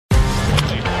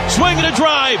swing and a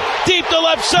drive, deep to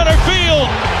left center field,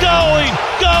 going,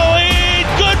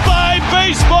 goodbye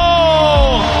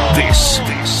baseball! This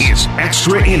is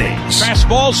Extra Innings.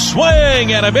 Fastball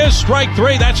swing and a miss, strike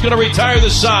three, that's going to retire the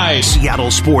side.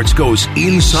 Seattle sports goes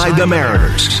inside the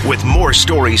Mariners with more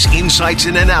stories, insights,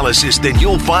 and analysis than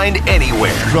you'll find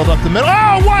anywhere. Drilled up the middle.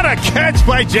 Oh, what a catch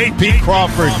by J.P.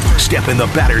 Crawford. Step in the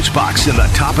batter's box in the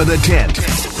top of the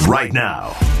 10th right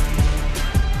now.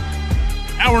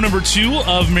 Hour number 2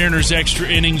 of Mariners Extra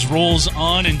Innings rolls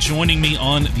on, and joining me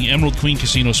on the Emerald Queen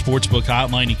Casino Sportsbook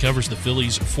Hotline, he covers the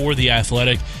Phillies for The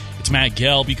Athletic. It's Matt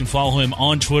Gelb. You can follow him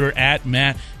on Twitter at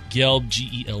Matt Gelb,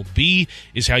 Gelb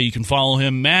is how you can follow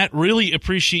him. Matt, really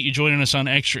appreciate you joining us on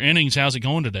Extra Innings. How's it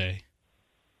going today?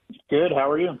 Good. How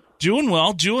are you? Doing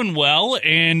well,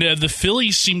 and the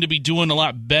Phillies seem to be doing a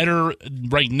lot better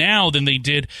right now than they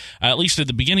did, at least at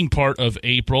the beginning part of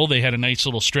April. They had a nice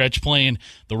little stretch playing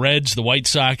the Reds, the White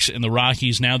Sox, and the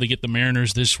Rockies. Now they get the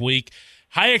Mariners this week.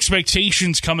 High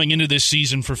expectations coming into this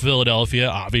season for Philadelphia,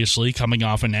 obviously, coming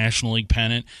off a National League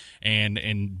pennant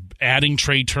and adding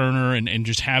Trey Turner and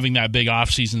just having that big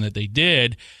offseason that they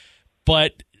did.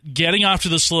 But getting off to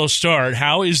the slow start,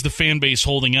 how is the fan base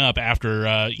holding up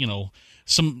after,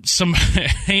 some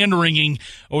hand-wringing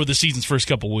over the season's first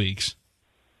couple weeks?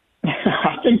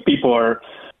 I think people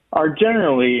are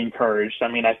generally encouraged. I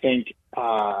mean, I think,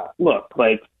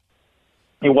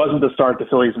 it wasn't the start the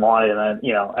Phillies wanted,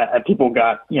 and people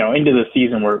got, into the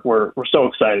season. We're so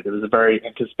excited. It was a very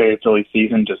anticipated Phillies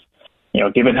season, just,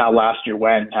 given how last year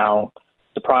went, how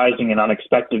surprising and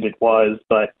unexpected it was.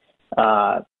 But,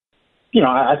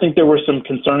 I think there were some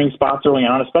concerning spots early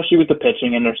on, especially with the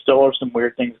pitching, and there still are some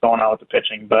weird things going on with the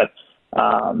pitching. But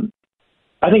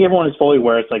I think everyone is fully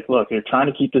aware. It's like, look, they're trying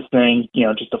to keep this thing,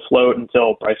 just afloat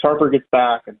until Bryce Harper gets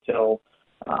back, until,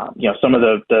 some of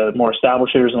the more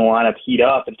established hitters in the lineup heat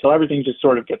up, until everything just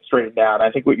sort of gets straightened out. I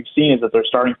think what you've seen is that their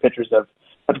starting pitchers have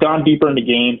gone deeper into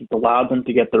games. It's allowed them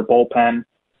to get their bullpen,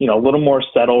 a little more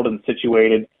settled and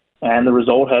situated. And the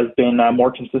result has been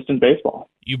more consistent baseball.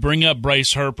 You bring up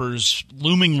Bryce Harper's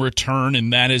looming return,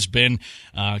 and that has been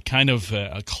kind of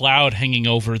a cloud hanging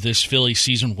over this Philly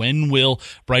season. When will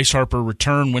Bryce Harper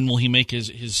return? When will he make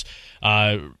his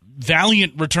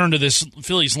valiant return to this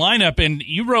Phillies lineup? And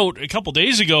you wrote a couple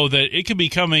days ago that it could be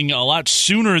coming a lot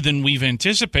sooner than we've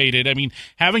anticipated. I mean,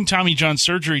 having Tommy John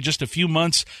surgery just a few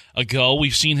months ago,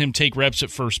 we've seen him take reps at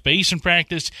first base in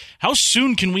practice. How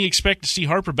soon can we expect to see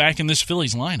Harper back in this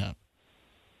Phillies lineup?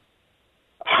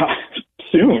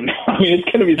 Soon. I mean, it's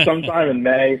going to be sometime in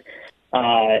May.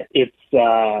 It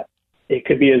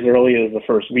could be as early as the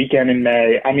first weekend in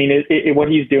May. I mean, what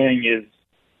he's doing is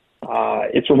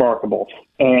it's remarkable.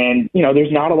 And,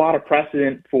 there's not a lot of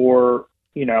precedent for,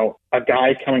 a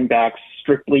guy coming back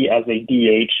strictly as a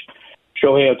DH.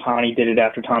 Shohei Ohtani did it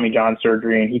after Tommy John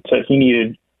surgery, and he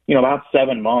needed, about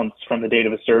 7 months from the date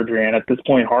of his surgery. And at this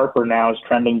point, Harper now is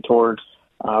trending towards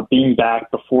being back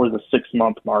before the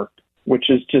 6-month mark, which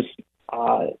is just,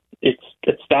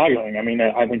 it's staggering. I mean,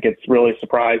 I think it's really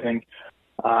surprising.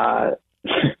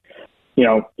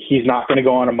 He's not going to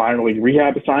go on a minor league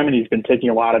rehab assignment. He's been taking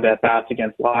a lot of at-bats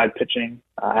against live pitching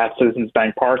at Citizens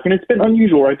Bank Park. And it's been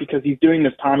unusual, right, because he's doing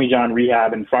this Tommy John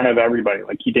rehab in front of everybody.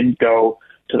 Like, he didn't go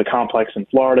to the complex in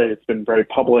Florida. It's been very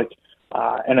public.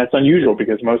 And that's unusual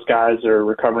because most guys are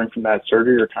recovering from that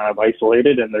surgery, are kind of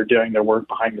isolated, and they're doing their work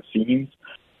behind the scenes.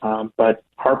 But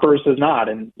Harper's is not.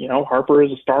 And, Harper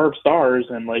is a star of stars,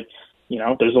 and,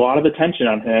 there's a lot of attention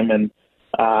on him, and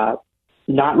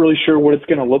not really sure what it's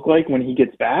going to look like when he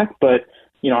gets back. But,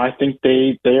 I think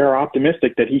they are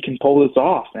optimistic that he can pull this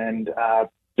off, and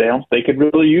they could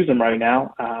really use him right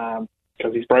now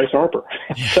because he's Bryce Harper.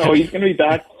 So he's going to be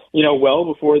back, well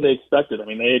before they expected. I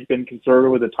mean, they had been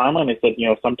conservative with the timeline. They said,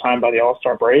 sometime by the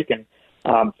All-Star break, and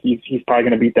he's probably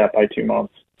going to beat that by 2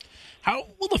 months. How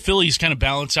will the Phillies kind of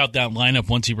balance out that lineup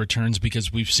once he returns?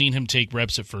 Because we've seen him take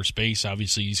reps at first base.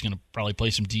 Obviously, he's going to probably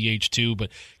play some DH too, but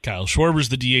Kyle Schwarber's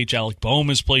the DH. Alec Boehm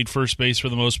has played first base for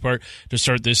the most part to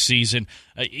start this season.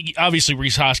 Obviously,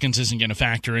 Rhys Hoskins isn't going to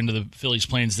factor into the Phillies'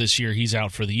 plans this year. He's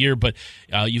out for the year, but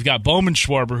you've got Boehm and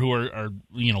Schwarber who are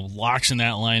locks in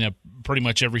that lineup pretty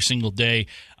much every single day.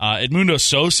 Edmundo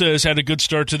Sosa has had a good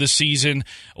start to the season.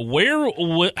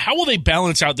 How will they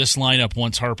balance out this lineup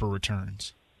once Harper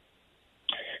returns?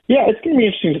 Yeah, it's going to be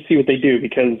interesting to see what they do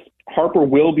because Harper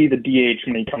will be the DH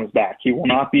when he comes back. He will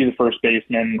not be the first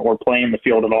baseman or play in the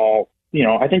field at all.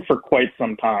 I think for quite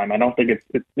some time. I don't think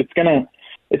it's going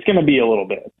to be a little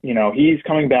bit. He's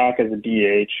coming back as a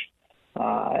DH,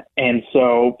 and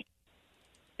so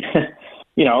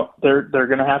they're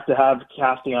going to have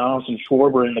Castellanos and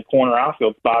Schwarber in the corner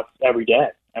outfield spots every day.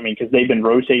 I mean, because they've been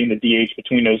rotating the DH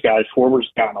between those guys. Schwarber's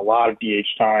gotten a lot of DH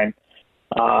time.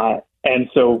 And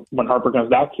so when Harper comes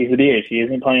back, he's a DH. He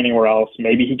isn't playing anywhere else.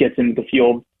 Maybe he gets into the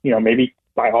field, maybe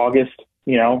by August,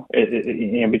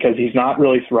 because he's not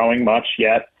really throwing much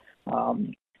yet.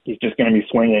 He's just going to be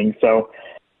swinging. So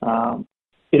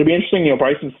it'll be interesting.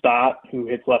 Bryson Stott, who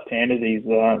hits left-handed, he's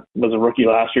was a rookie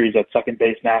last year. He's at second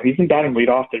base now. He's been batting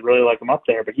leadoff. They really like him up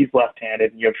there, but he's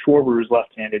left-handed. And you have Schwarber, who's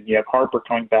left-handed. And you have Harper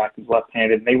coming back, who's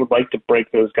left-handed. And they would like to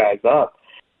break those guys up.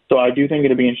 So I do think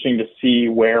it'll be interesting to see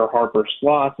where Harper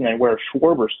slots and then where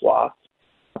Schwarber slots,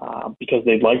 because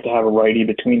they'd like to have a righty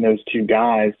between those two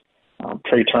guys.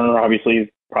 Trey Turner obviously is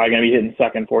probably going to be hitting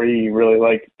second for you. You really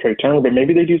like Trey Turner, but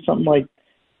maybe they do something like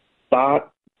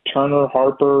Stott, Turner,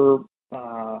 Harper,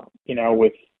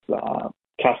 with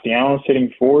Castellanos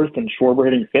hitting fourth and Schwarber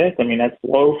hitting fifth. I mean, that's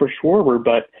low for Schwarber,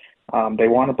 but they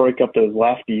want to break up those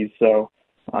lefties. So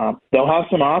they'll have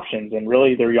some options, and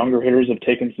really their younger hitters have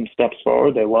taken some steps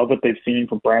forward. They love what they've seen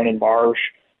from Brandon Marsh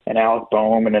and Alec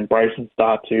Boehm and then Bryson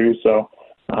Stott too. So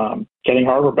getting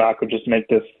Harper back would just make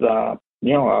this a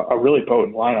really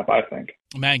potent lineup, I think.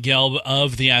 Matt Gelb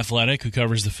of The Athletic, who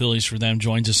covers the Phillies for them,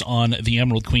 joins us on the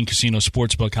Emerald Queen Casino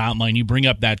Sportsbook Hotline. You bring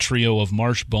up that trio of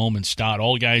Marsh, Boehm, and Stott,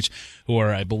 all guys who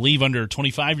are, I believe, under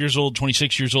 25 years old,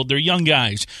 26 years old. They're young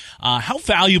guys. How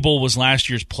valuable was last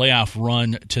year's playoff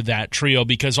run to that trio?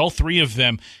 Because all three of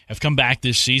them have come back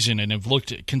this season and have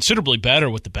looked considerably better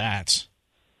with the bats.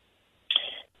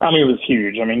 I mean, it was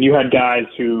huge. I mean, you had guys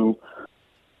who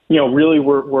really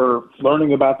were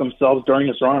learning about themselves during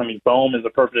this run. I mean, Boehm is a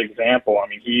perfect example. I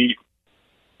mean, he,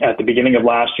 at the beginning of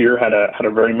last year, had a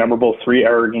very memorable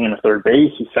 3-error game at third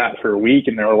base. He sat for a week,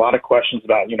 and there were a lot of questions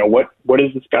about, what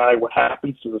is this guy? What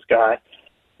happens to this guy?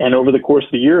 And over the course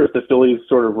of the year, as the Phillies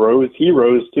sort of rose, he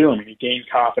rose too. I mean, he gained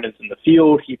confidence in the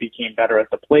field. He became better at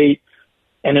the plate.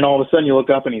 And then all of a sudden you look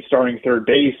up and he's starting third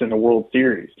base in the World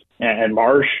Series. And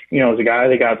Marsh, is a guy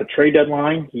they got at the trade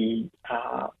deadline. He,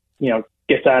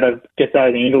 gets out of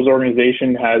the Angels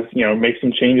organization, has, makes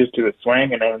some changes to his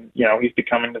swing, and then, he's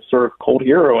becoming this sort of cold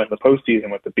hero in the postseason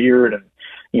with the beard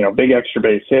and, big extra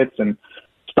base hits. And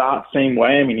Stott, same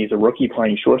way. I mean, he's a rookie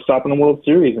playing shortstop in the World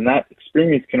Series, and that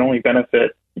experience can only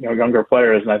benefit, younger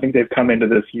players. And I think they've come into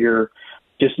this year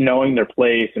just knowing their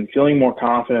place and feeling more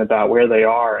confident about where they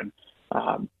are. And,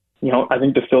 I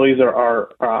think the Phillies are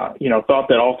thought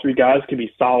that all three guys could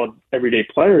be solid everyday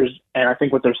players. And I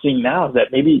think what they're seeing now is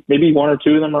that maybe one or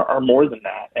two of them are more than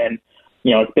that. And,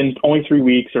 it's been only 3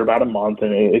 weeks or about a month,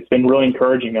 and it's been really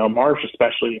encouraging. Marsh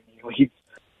especially, he's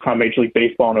on Major League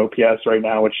Baseball and OPS right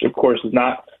now, which of course is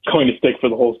not going to stick for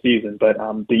the whole season. But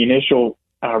the initial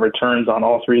returns on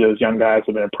all three of those young guys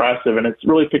have been impressive, and it's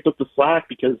really picked up the slack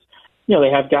because, they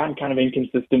have gotten kind of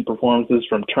inconsistent performances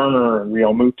from Turner and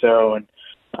Real Muto and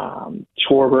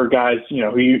Schwarber, guys,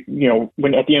 who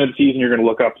when at the end of the season you're going to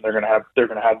look up and they're going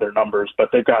to have their numbers, but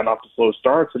they've gotten off to slow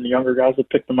starts, and the younger guys have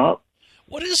picked them up.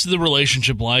 What is the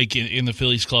relationship like in the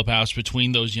Phillies clubhouse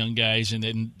between those young guys and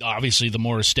then obviously the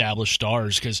more established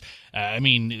stars? Because,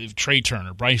 Trey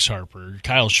Turner, Bryce Harper,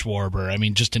 Kyle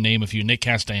Schwarber, just to name a few, Nick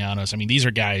Castellanos. These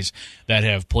are guys that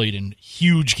have played in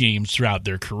huge games throughout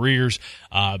their careers,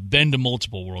 been to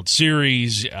multiple World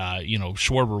Series.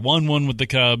 Schwarber won one with the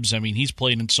Cubs. He's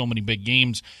played in so many big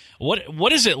games.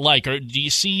 What is it like? Or do you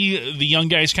see the young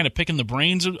guys kind of picking the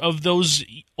brains of those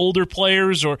older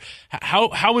players, or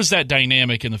how is that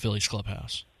dynamic in the Phillies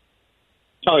clubhouse?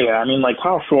 Oh yeah,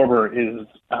 Kyle Schwarber is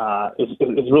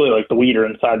really like the leader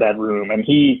inside that room, and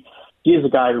he is a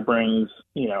guy who brings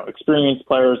experienced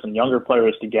players and younger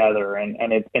players together, and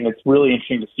it's really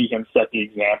interesting to see him set the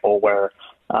example where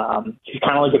he's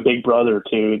kind of like a big brother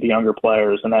to the younger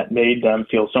players, and that made them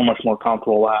feel so much more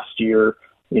comfortable last year.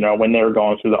 When they were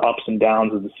going through the ups and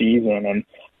downs of the season, and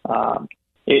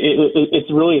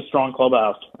it's really a strong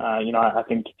clubhouse. I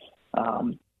think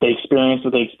they experienced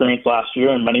what they experienced last year,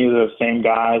 and many of those same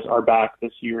guys are back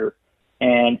this year.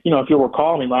 And, if you'll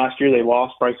recall, last year they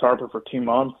lost Bryce Harper for 2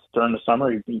 months during the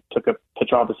summer. He took a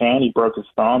pitch off his hand, he broke his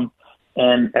thumb,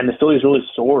 and the Phillies really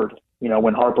soared,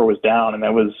 when Harper was down, and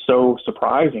that was so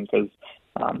surprising because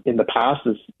in the past,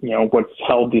 what's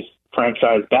held this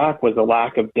franchise back was a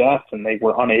lack of depth, and they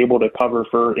were unable to cover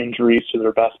for injuries to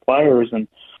their best players, and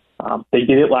they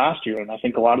did it last year. And I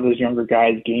think a lot of those younger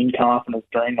guys gained confidence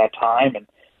during that time, and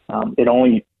it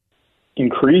only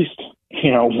increased,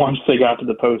 once they got to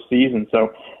the postseason.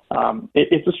 So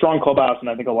it's a strong clubhouse, and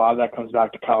I think a lot of that comes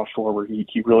back to Kyle Schwarber.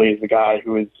 He really is the guy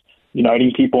who is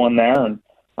uniting people in there and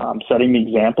setting the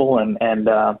example, and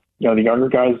the younger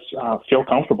guys feel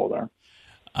comfortable there.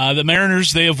 The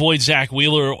Mariners, they avoid Zach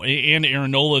Wheeler and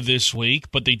Aaron Nola this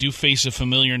week, but they do face a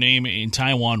familiar name in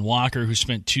Taijuan Walker, who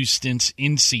spent 2 stints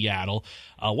in Seattle.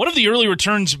 What have the early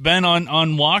returns been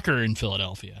on Walker in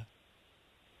Philadelphia?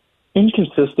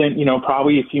 Inconsistent,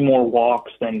 probably a few more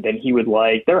walks than he would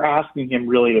like. They're asking him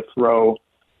really to throw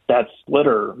that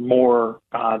splitter more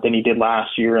than he did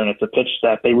last year, and it's a pitch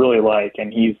that they really like,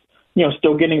 and he's,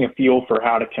 still getting a feel for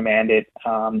how to command it.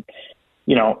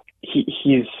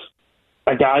 He's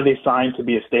a guy they signed to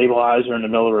be a stabilizer in the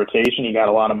middle of the rotation. He got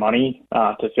a lot of money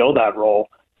to fill that role,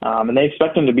 and they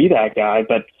expect him to be that guy,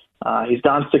 but he's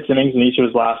gone 6 innings in each of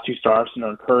his last 2 starts, and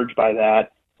they're encouraged by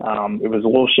that. It was a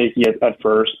little shaky at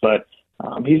first, but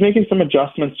he's making some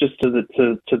adjustments just to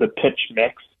the pitch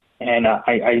mix. And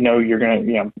I know you're going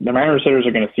to, the Mariners hitters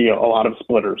are going to see a lot of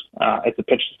splitters. It's a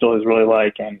pitch still is really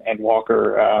like, and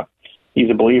Walker, he's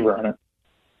a believer in it.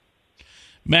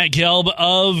 Matt Gelb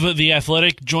of The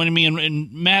Athletic joining me.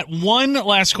 And Matt, one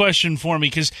last question for me,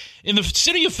 because in the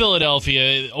city of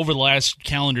Philadelphia, over the last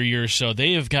calendar year or so,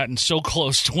 they have gotten so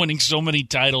close to winning so many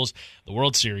titles, the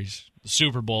World Series, the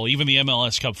Super Bowl, even the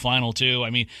MLS Cup final, too. I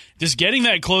mean, does getting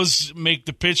that close make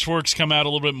the pitchforks come out a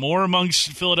little bit more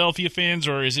amongst Philadelphia fans,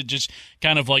 or is it just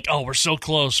kind of like, oh, we're so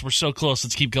close,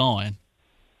 let's keep going?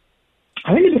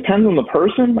 I think it depends on the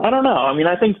person. I don't know. I mean,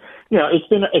 I think,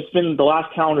 it's been the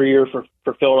last calendar year for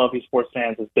Philadelphia sports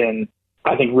fans has been,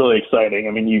 I think, really exciting.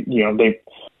 I mean, they,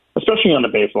 especially on the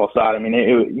baseball side, I mean,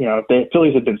 the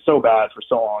Phillies have been so bad for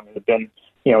so long. It had been,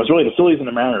 it was really the Phillies and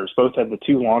the Mariners both had the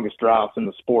 2 longest droughts in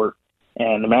the sport.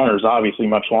 And the Mariners obviously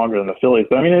much longer than the Phillies.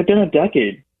 But, I mean, it had been a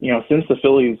decade, since the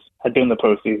Phillies had been in the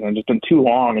postseason. It's just been too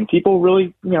long. And people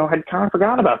really, had kind of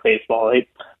forgotten about baseball. They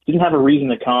didn't have a reason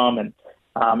to come. And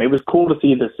it was cool to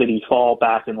see the city fall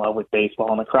back in love with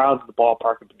baseball. And the crowds at the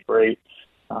ballpark have been great.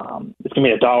 It's going to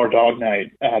be a $1 dog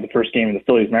night, the first game of the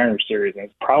Phillies-Mariners series. And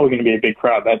it's probably going to be a big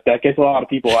crowd. That gets a lot of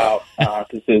people out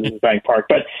to Citizens Bank Park.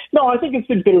 But, no, I think it's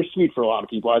been bittersweet for a lot of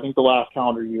people. I think the last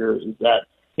calendar year is that,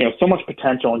 so much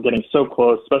potential and getting so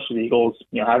close, especially the Eagles,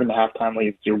 having the halftime lead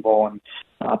at Super Bowl,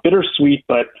 and bittersweet.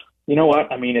 But you know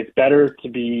what? I mean, it's better to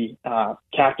be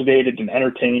captivated and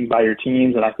entertained by your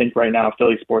teams, and I think right now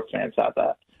Philly sports fans have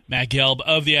that. Matt Gelb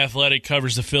of The Athletic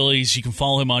covers the Phillies. You can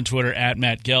follow him on Twitter at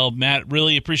Matt Gelb. Matt,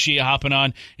 really appreciate you hopping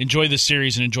on. Enjoy this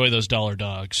series and enjoy those $1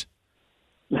 dogs.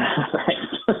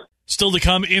 Still to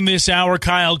come in this hour,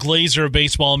 Kyle Glaser of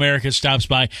Baseball America stops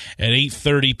by at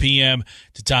 8:30 p.m.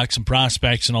 to talk some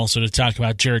prospects and also to talk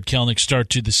about Jared Kelenich's start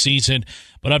to the season.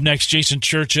 But up next, Jason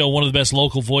Churchill, one of the best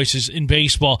local voices in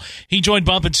baseball. He joined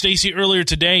Bump and Stacy earlier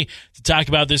today to talk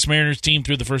about this Mariners team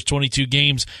through the first 22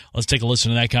 games. Let's take a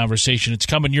listen to that conversation. It's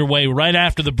coming your way right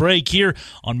after the break here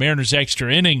on Mariners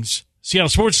Extra Innings, Seattle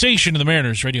Sports Station and the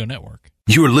Mariners Radio Network.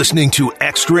 You're listening to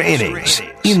Extra Innings,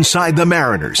 Inside the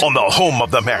Mariners, on the home of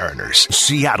the Mariners,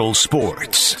 Seattle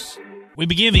Sports. We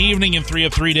began the evening in 3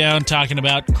 Up, 3 Down talking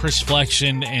about Chris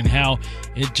Flexen and how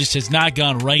it just has not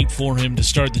gone right for him to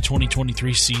start the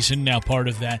 2023 season. Now part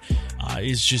of that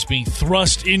is just being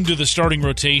thrust into the starting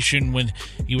rotation when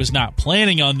he was not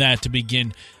planning on that to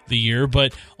begin the year,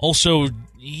 but also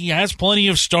he has plenty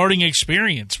of starting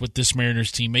experience with this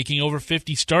Mariners team, making over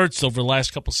 50 starts over the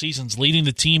last couple seasons, leading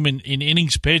the team in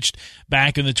innings pitched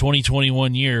back in the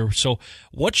 2021 year. So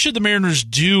what should the Mariners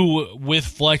do with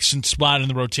Flexen's spot in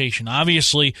the rotation?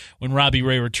 Obviously, when Robbie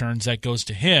Ray returns, that goes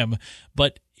to him.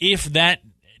 But if that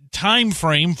time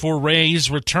frame for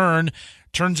Ray's return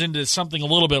turns into something a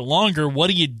little bit longer, what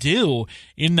do you do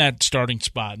in that starting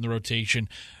spot in the rotation?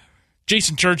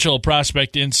 Jason Churchill, a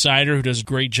prospect insider who does a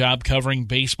great job covering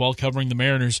baseball, covering the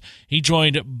Mariners. He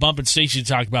joined Bump and Stacy to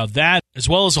talk about that, as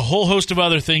well as a whole host of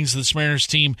other things this Mariners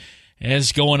team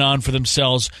has going on for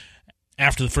themselves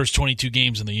after the first 22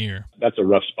 games in the year. That's a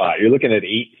rough spot. You're looking at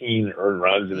 18 earned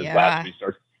runs in his last 3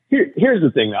 starts. Here's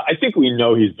the thing, though. I think we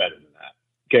know he's better than that.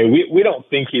 Okay, we don't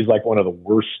think he's like one of the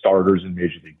worst starters in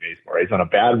Major League Baseball. Right? He's on a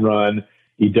bad run.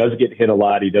 He does get hit a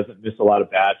lot. He doesn't miss a lot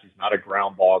of bats. He's not a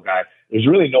ground ball guy. There's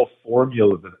really no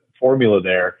formula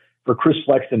there for Chris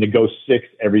Flexen to go 6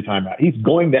 every time out. He's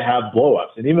going to have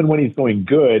blow-ups. And even when he's going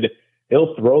good,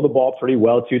 he'll throw the ball pretty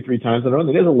well 2-3 times in a row.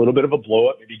 There is a little bit of a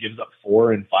blow-up. Maybe he gives up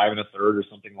 4 and 5 1/3 or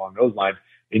something along those lines.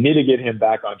 They need to get him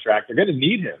back on track. They're going to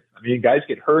need him. I mean, guys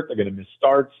get hurt. They're going to miss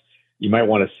starts. You might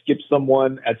want to skip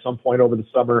someone at some point over the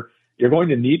summer. You're going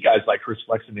to need guys like Chris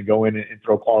Flexen to go in and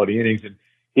throw quality innings. And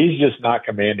he's just not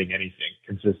commanding anything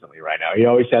consistently right now. He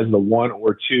always has the 1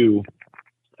 or 2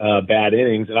 bad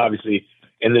innings. And obviously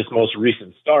in this most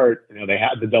recent start, they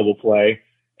had the double play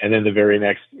and then the very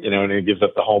next, and it gives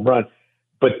up the home run.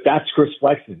 But that's Chris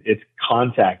Flexen. It's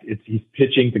contact. He's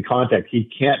pitching to contact. He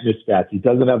can't miss bats. He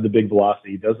doesn't have the big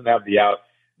velocity. He doesn't have the out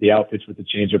pitch with the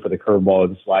changeup or the curveball or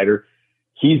the slider.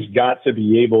 He's got to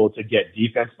be able to get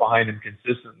defense behind him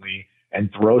consistently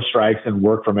and throw strikes and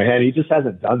work from ahead. He just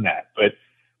hasn't done that. But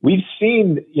we've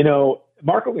seen,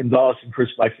 Marco Gonzalez and Chris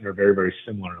Flexen are very, very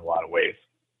similar in a lot of ways.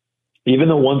 Even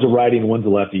though one's a righty and one's a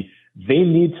lefty, they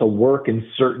need to work in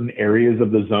certain areas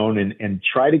of the zone and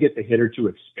try to get the hitter to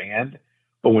expand.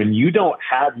 But when you don't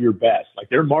have your best, like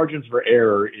their margins for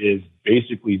error is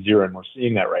basically zero, and we're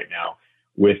seeing that right now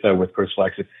with Chris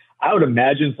Flexen. I would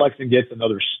imagine Flexen gets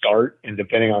another start, and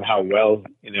depending on how well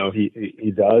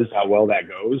he does, how well that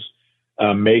goes,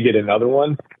 may get another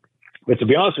one. But to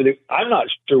be honest with you, I'm not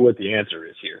sure what the answer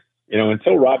is here.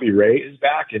 Until Robbie Ray is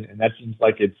back, and that seems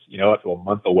like it's up to a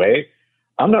month away.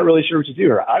 I'm not really sure what you do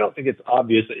here. I don't think it's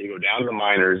obvious that you go down to the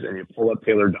minors and you pull up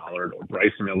Taylor Dollard or Bryce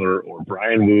Miller or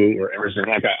Brian Wu or Emerson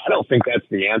Hancock. I don't think that's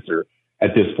the answer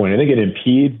at this point. I think it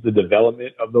impedes the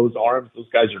development of those arms. Those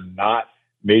guys are not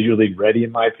major league ready,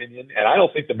 in my opinion. And I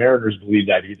don't think the Mariners believe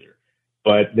that either.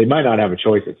 But they might not have a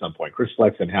choice at some point. Chris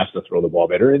Flexen has to throw the ball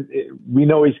better. And we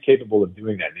know he's capable of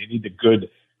doing that. They need the good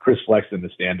Chris Flexen to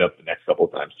stand up the next couple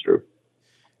of times through.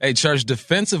 Hey, Church,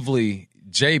 defensively,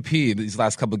 JP, these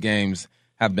last couple of games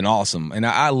have been awesome. And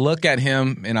I look at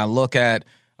him and I look at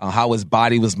how his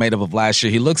body was made up of last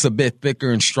year. He looks a bit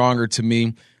thicker and stronger to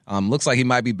me. Looks like he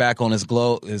might be back on his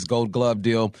gold glove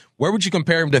deal. Where would you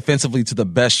compare him defensively to the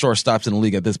best shortstops in the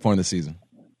league at this point in the season?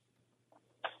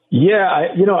 Yeah,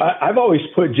 I've always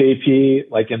put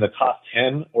JP like in the top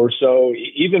 10 or so,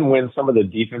 even when some of the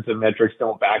defensive metrics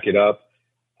don't back it up.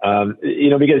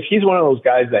 Because he's one of those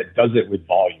guys that does it with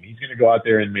volume. He's going to go out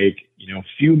there and make,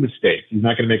 few mistakes. He's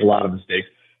not going to make a lot of mistakes.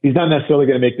 He's not necessarily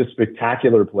going to make the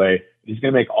spectacular play. He's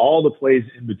going to make all the plays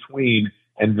in between,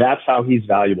 and that's how he's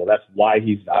valuable. That's why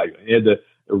he's valuable. He had a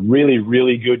really,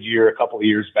 really good year a couple of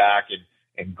years back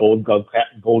and gold glove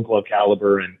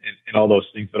caliber and all those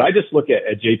things. But I just look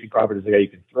at JP Crawford as a guy you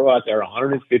can throw out there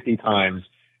 150 times,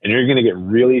 and you're going to get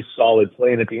really solid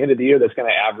play. And at the end of the year, that's going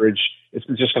to average. It's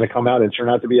just going to come out and turn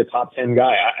out to be a top 10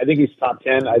 guy. I think he's top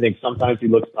 10. I think sometimes he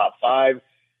looks top 5.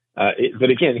 But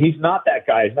again, he's not that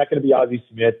guy. He's not going to be Ozzie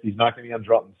Smith. He's not going to be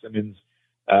Andrelton Simmons.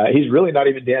 He's really not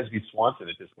even Dansby Swanson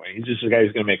at this point. He's just a guy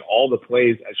who's going to make all the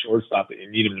plays at shortstop that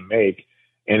you need him to make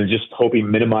and just hope he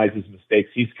minimizes mistakes.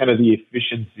 He's kind of the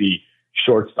efficiency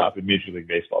shortstop in Major League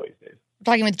Baseball these days.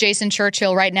 Talking with Jason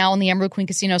Churchill right now on the Emerald Queen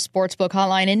Casino Sportsbook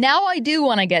Hotline. And now I do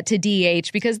want to get to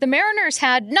DH because the Mariners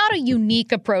had not a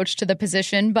unique approach to the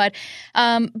position, but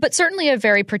certainly a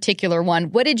very particular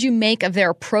one. What did you make of their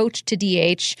approach to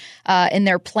DH and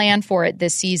their plan for it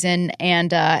this season?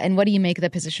 And what do you make of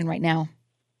the position right now?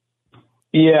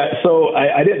 Yeah, so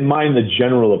I didn't mind the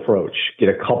general approach. Get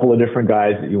a couple of different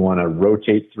guys that you want to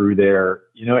rotate through there.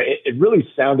 It really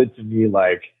sounded to me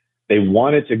like they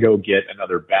wanted to go get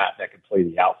another bat that could play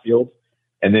the outfield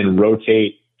and then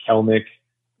rotate Kelnick,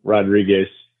 Rodriguez,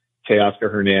 Teoscar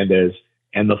Hernandez,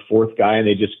 and the fourth guy, and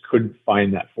they just couldn't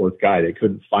find that fourth guy. They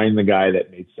couldn't find the guy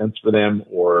that made sense for them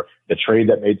or the trade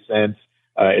that made sense.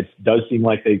 It does seem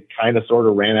like they kind of sort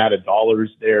of ran out of dollars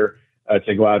there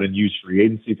to go out and use free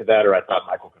agency for that, or I thought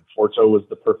Michael Conforto was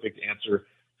the perfect answer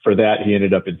for that. He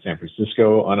ended up in San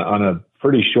Francisco on a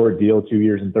pretty short deal, 2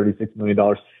 years and $36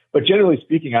 million. But generally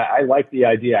speaking, I like the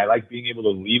idea. I like being able to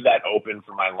leave that open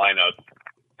for my lineup.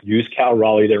 Use Cal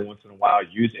Raleigh there once in a while.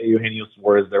 Use Eugenio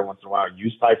Suarez there once in a while.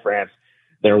 Use Ty France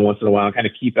there once in a while and kind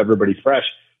of keep everybody fresh.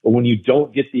 But when you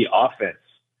don't get the offense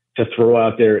to throw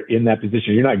out there in that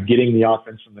position, you're not getting the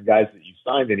offense from the guys that you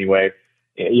signed anyway,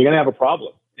 you're going to have a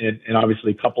problem. And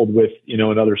obviously coupled with,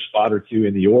 another spot or two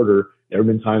in the order, there have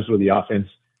been times where the offense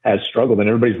has struggled and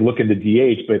everybody's looking to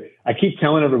DH. But I keep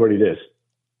telling everybody this.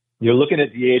 You're looking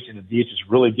at DH, and the DH is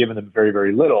really giving them very,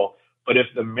 very little. But if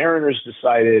the Mariners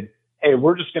decided, hey,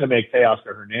 we're just going to make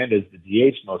Teoscar Hernandez the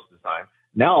DH most of the time,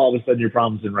 now all of a sudden your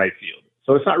problem's in right field.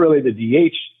 So it's not really the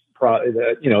DH,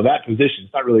 that position.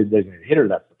 It's not really the designated hitter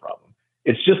that's the problem.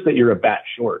 It's just that you're a bat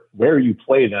short. Where you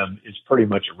play them is pretty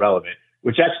much irrelevant,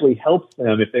 which actually helps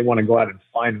them if they want to go out and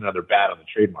find another bat on the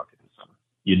trade market this summer.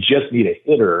 You just need a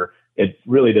hitter. It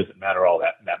really doesn't matter all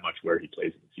that much where he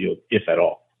plays in the field, if at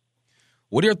all.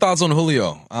 What are your thoughts on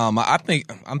Julio? I'm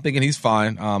thinking he's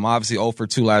fine. Obviously 0 for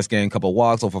 2 last game, couple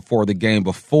walks, 0 for 4 the game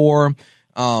before.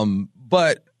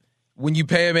 But when you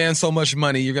pay a man so much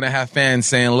money, you're going to have fans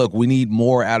saying, look, we need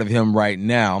more out of him right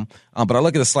now. But I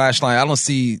look at the slash line. I don't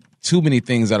see too many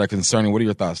things that are concerning. What are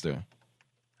your thoughts there?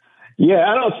 Yeah,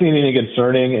 I don't see anything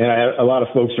concerning. And a lot of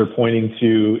folks are pointing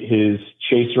to his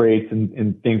chase rates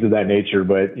and things of that nature.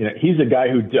 But, he's a guy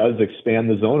who does expand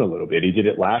the zone a little bit. He did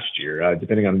it last year,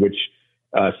 depending on which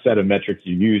set of metrics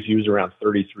you use. He was around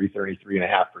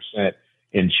 33.5%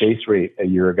 in chase rate a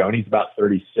year ago, and he's about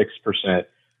 36%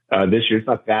 this year. It's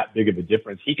not that big of a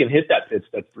difference. He can hit that pitch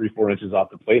that's 3-4 inches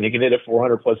off the plate, and he can hit it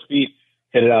 400 plus feet,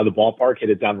 hit it out of the ballpark, hit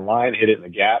it down the line, hit it in the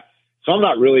gap. So I'm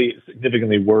not really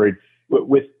significantly worried.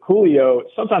 With Julio,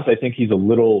 sometimes I think he's a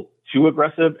little too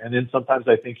aggressive, and then sometimes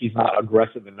I think he's not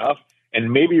aggressive enough.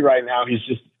 And maybe right now he's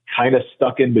just kind of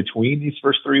stuck in between these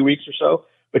first 3 weeks or so.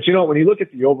 But, when you look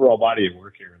at the overall body of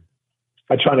work here,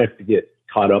 I try not to get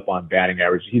caught up on batting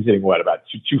average. He's hitting, about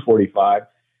 245.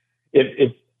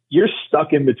 If you're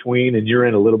stuck in between and you're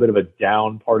in a little bit of a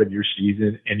down part of your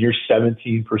season and you're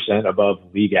 17% above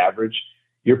league average,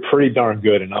 you're pretty darn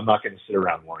good, and I'm not going to sit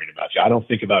around worrying about you. I don't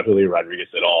think about Julio Rodriguez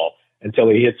at all until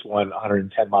he hits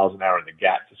 110 miles an hour in the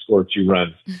gap to score 2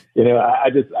 runs. I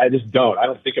just don't. I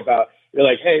don't think about, you're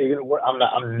like, hey,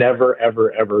 I'm never,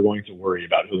 ever, ever going to worry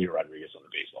about Julio Rodriguez on the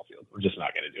baseball field. We're just not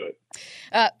going to do it.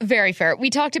 Very fair. We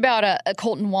talked about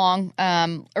Colton Wong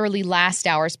early last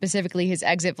hour, specifically his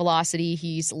exit velocity.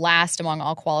 He's last among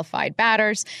all qualified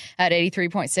batters at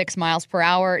 83.6 miles per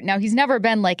hour. Now, he's never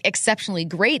been exceptionally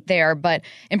great there, but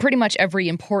in pretty much every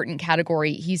important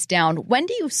category, he's down. When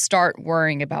do you start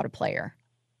worrying about a player?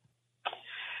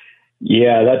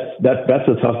 Yeah, that's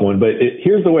a tough one. But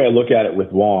here's the way I look at it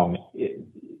with Wong.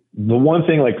 The one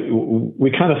thing,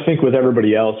 we kind of think with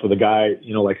everybody else, with a guy,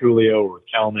 like Julio or with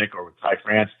Kelenic or with Ty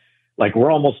France,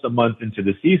 we're almost a month into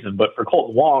the season. But for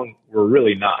Colton Wong, we're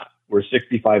really not. We're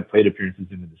 65 plate appearances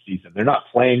into the season. They're not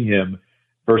playing him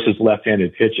versus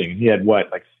left-handed pitching. He had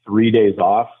 3 days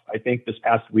off, I think, this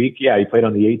past week. Yeah, he played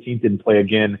on the 18th, didn't play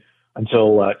again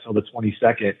until the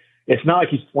 22nd. It's not like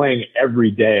he's playing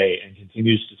every day and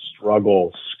continues to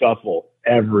struggle, scuffle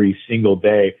every single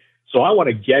day. So I want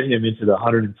to get him into the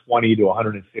 120 to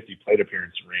 150 plate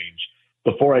appearance range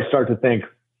before I start to think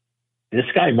this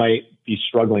guy might be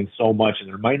struggling so much and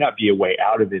there might not be a way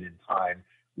out of it in time.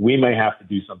 We may have to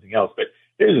do something else. But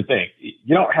here's the thing.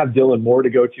 You don't have Dylan Moore to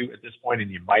go to at this point,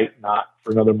 and you might not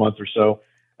for another month or so.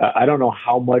 I don't know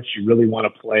how much you really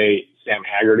want to play Sam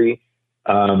Haggerty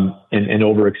and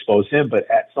overexpose him, but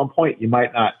at some point you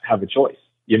might not have a choice.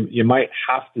 You might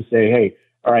have to say, hey,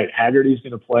 all right, Haggerty's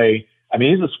going to play. I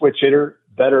mean, he's a switch hitter,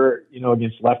 better,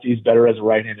 against lefties, better as a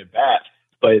right-handed bat.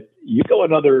 But you go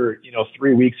another,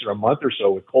 3 weeks or a month or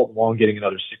so with Colton Wong getting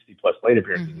another 60-plus plate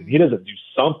appearances, and he doesn't do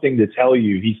something to tell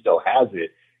you he still has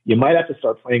it, you might have to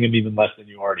start playing him even less than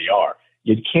you already are.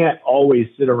 You can't always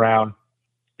sit around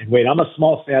and wait. I'm a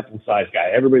small sample size guy.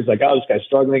 Everybody's like, oh, this guy's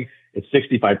struggling. It's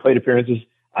 65 plate appearances.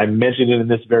 I mentioned it in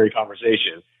this very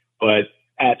conversation. But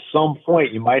at some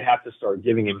point, you might have to start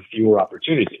giving him fewer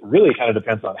opportunities. It really kind of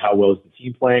depends on how well is the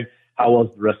team playing, how well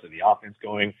is the rest of the offense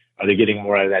going, are they getting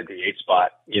more out of that DH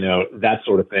spot, that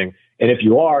sort of thing. And if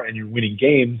you are and you're winning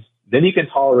games, then you can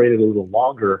tolerate it a little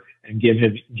longer and give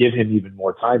him even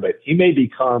more time. But he may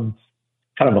become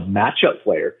kind of a matchup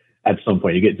player at some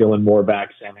point. You get Dylan Moore back,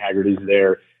 Sam Haggerty's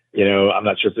there. I'm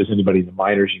not sure if there's anybody in the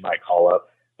minors you might call up.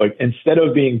 But instead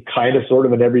of being kind of sort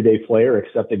of an everyday player,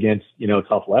 except against,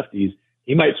 tough lefties,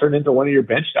 he might turn into one of your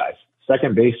bench guys.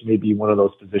 Second base may be one of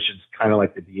those positions, kind of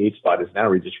like the DH spot is now,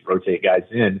 where you just rotate guys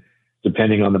in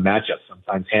depending on the matchup.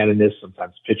 Sometimes handedness,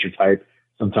 sometimes pitcher type,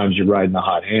 sometimes you're riding the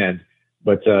hot hand.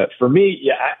 But for me,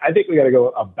 yeah, I think we got to go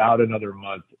about another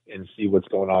month and see what's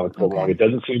going on with Colton Wong. It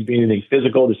doesn't seem to be anything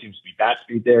physical. There seems to be bat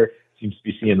speed there. Seems to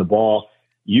be seeing the ball.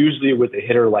 Usually with a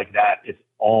hitter like that, it's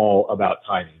all about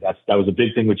timing. That was a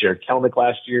big thing with Jared Kelenic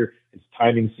last year. His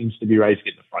timing seems to be right. He's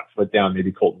getting the front foot down.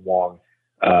 Maybe Colton Wong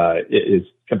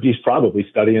he's probably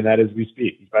studying that as we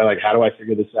speak. He's probably like, how do I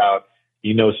figure this out?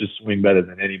 He knows his swing better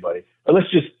than anybody. But let's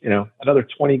just, another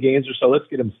 20 games or so, let's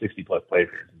get him 60-plus play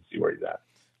appearances and see where he's at.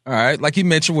 All right. Like you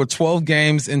mentioned, we're 12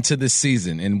 games into this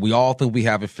season, and we all think we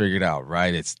have it figured out,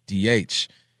 right? It's DH.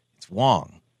 It's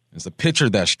Wong. It's a pitcher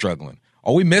that's struggling.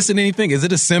 Are we missing anything? Is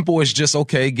it as simple as just,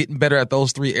 getting better at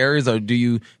those 3 areas, or do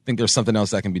you think there's something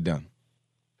else that can be done?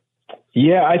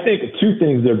 Yeah, I think 2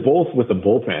 things. They're both with the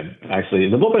bullpen, actually.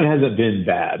 The bullpen hasn't been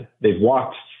bad. They've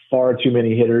walked far too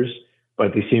many hitters, but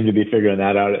they seem to be figuring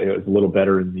that out. It was a little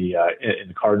better in the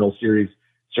Cardinals series,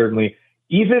 certainly.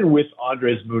 Even with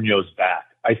Andres Munoz back,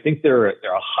 I think they're a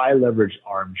high leverage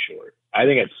arm short. I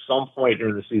think at some point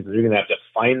during the season, they're going to have to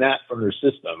find that from their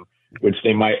system, which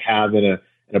they might have in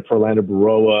a Perlander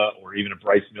Baroa or even a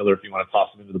Bryce Miller if you want to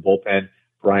toss him into the bullpen,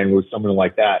 Brian Wood, someone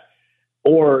like that.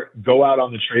 Or go out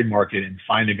on the trade market and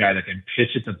find a guy that can pitch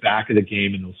at the back of the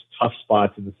game in those tough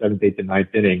spots in the 7th, 8th, and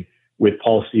 9th inning with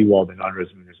Paul Sewald and Andres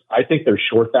Munoz. I think they're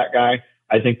short that guy.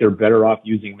 I think they're better off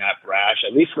using Matt Brash,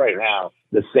 at least right now,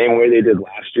 the same way they did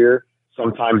last year.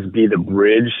 Sometimes be the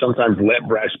bridge, sometimes let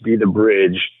Brash be the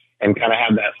bridge and kind of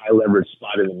have that high leverage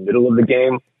spot in the middle of the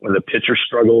game when the pitcher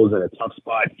struggles in a tough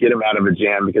spot, get him out of a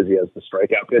jam because he has the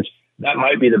strikeout pitch. That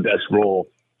might be the best role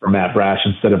for Matt Brash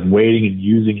instead of waiting and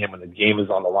using him when the game is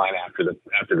on the line after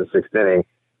the sixth inning.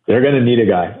 They're going to need a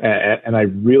guy. And I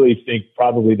really think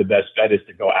probably the best bet is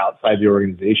to go outside the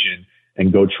organization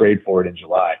and go trade for it in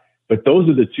July. But those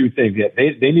are the two things that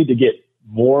they need to get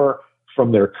more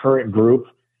from their current group,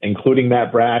 including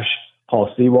Matt Brash. Paul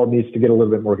Sewald needs to get a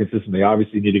little bit more consistent. They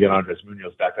obviously need to get Andres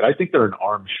Munoz back, but I think they're an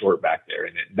arm short back there.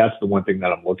 And that's the one thing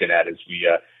that I'm looking at as we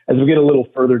get a little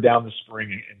further down the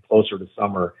spring and closer to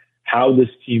summer, how this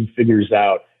team figures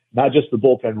out not just the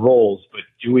bullpen roles, but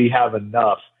do we have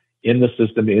enough in the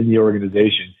system, in the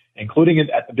organization, including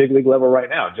at the big league level right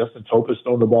now. Justin Topa's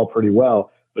throwing the ball pretty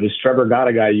well, but is Trevor Gott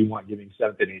a guy you want giving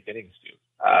 7th and 8th innings to?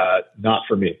 Not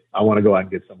for me. I want to go out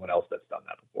and get someone else that's done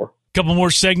that before. Couple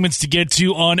more segments to get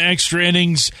to on Extra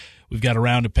Innings. We've got a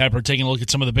round of pepper, taking a look at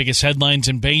some of the biggest headlines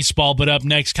in baseball. But up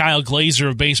next, Kyle Glaser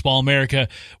of Baseball America.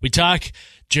 We talk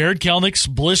Jared Kelenich's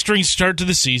blistering start to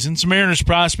the season, some Mariners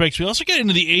prospects. We also get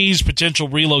into the A's potential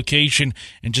relocation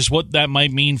and just what that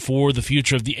might mean for the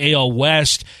future of the AL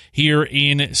West here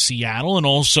in Seattle and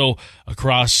also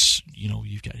across,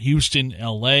 you've got Houston,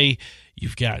 LA,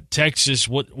 you've got Texas,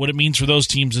 what it means for those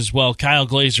teams as well. Kyle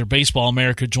Glaser, Baseball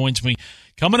America, joins me.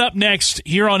 Coming up next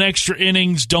here on Extra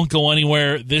Innings, don't go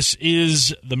anywhere. This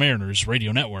is the Mariners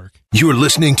Radio Network. You're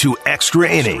listening to Extra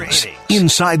Innings,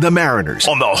 Inside the Mariners,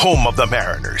 on the home of the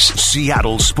Mariners,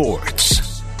 Seattle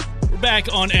Sports. We're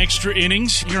back on Extra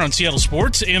Innings here on Seattle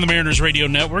Sports and the Mariners Radio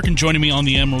Network. And joining me on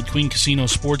the Emerald Queen Casino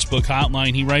Sportsbook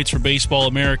Hotline, he writes for Baseball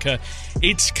America.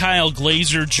 It's Kyle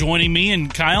Glaser joining me.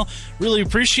 And Kyle, really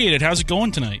appreciate it. How's it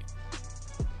going tonight?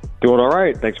 Doing all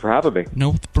right. Thanks for having me.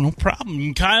 No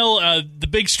problem. Kyle, the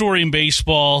big story in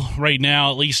baseball right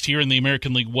now, at least here in the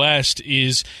American League West,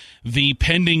 is the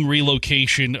pending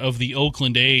relocation of the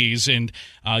Oakland A's. And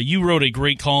you wrote a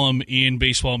great column in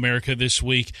Baseball America this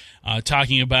week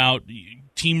talking about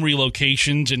team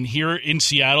relocations. And here in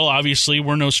Seattle, obviously,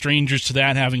 we're no strangers to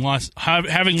that, having lost the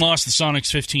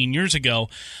Sonics 15 years ago.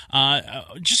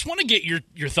 Just want to get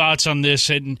your thoughts on this.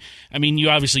 And, I mean, you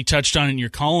obviously touched on it in your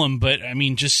column, but, I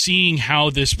mean, just seeing how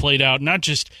this played out, not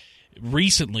just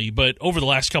recently, but over the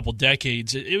last couple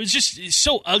decades, it was just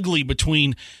so ugly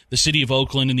between the city of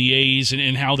Oakland and the A's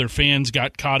and how their fans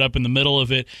got caught up in the middle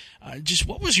of it. Just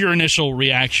what was your initial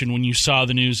reaction when you saw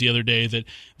the news the other day that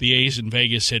the A's in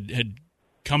Vegas had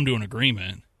come to an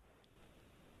agreement?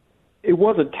 It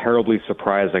wasn't terribly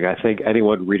surprising. I think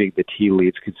anyone reading the tea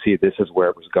leaves could see this is where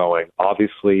it was going.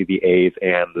 Obviously, the A's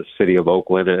and the city of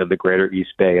Oakland and the greater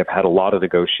East Bay have had a lot of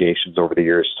negotiations over the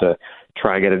years to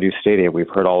try and get a new stadium. We've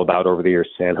heard all about over the years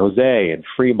San Jose and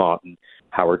Fremont and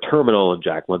Howard Terminal and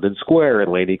Jack London Square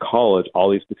and Laney College,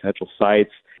 all these potential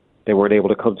sites. They weren't able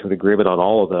to come to an agreement on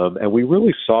all of them. And we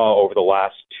really saw over the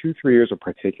last 2-3 years in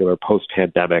particular,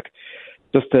 post-pandemic,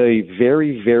 just a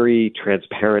very, very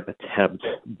transparent attempt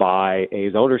by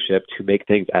A's ownership to make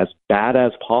things as bad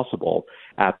as possible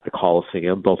at the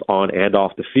Coliseum, both on and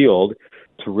off the field,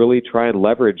 to really try and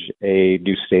leverage a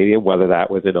new stadium, whether that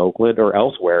was in Oakland or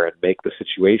elsewhere, and make the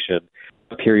situation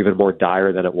appear even more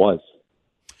dire than it was.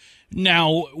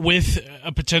 Now, with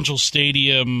a potential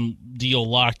stadium deal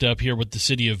locked up here with the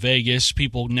city of Vegas,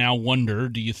 people now wonder,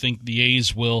 do you think the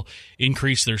A's will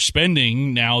increase their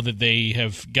spending now that they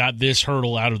have got this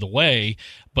hurdle out of the way?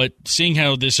 But seeing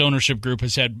how this ownership group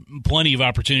has had plenty of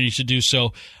opportunities to do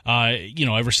so,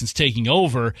 ever since taking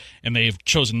over, and they have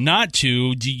chosen not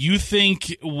to, do you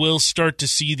think we'll start to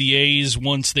see the A's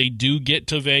once they do get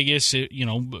to Vegas,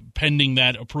 pending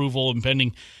that approval and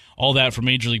pending all that for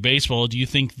Major League Baseball, do you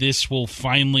think this will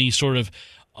finally sort of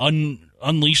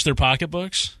unleash their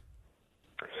pocketbooks?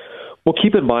 Well,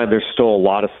 keep in mind there's still a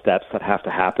lot of steps that have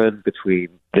to happen between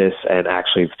this and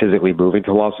actually physically moving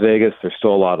to Las Vegas. There's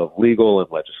still a lot of legal and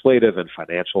legislative and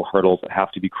financial hurdles that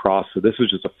have to be crossed. So this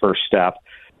was just a first step.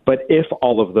 But if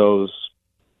all of those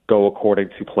go according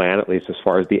to plan, at least as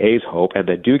far as the A's hope, and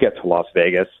they do get to Las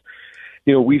Vegas,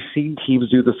 we've seen teams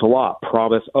do this a lot.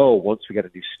 Promise, once we get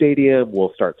a new stadium,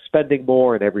 we'll start spending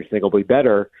more and everything will be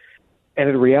better. And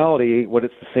in reality, when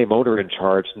it's the same owner in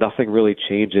charge, nothing really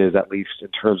changes, at least in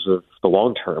terms of the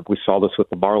long term. We saw this with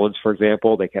the Marlins, for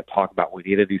example. They kept talking about, we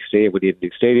need a new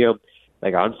stadium.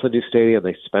 They got into the new stadium.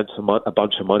 They spent a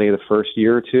bunch of money the first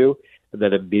year or two, and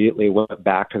then immediately went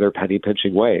back to their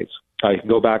penny-pinching ways. You can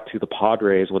go back to the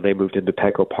Padres when they moved into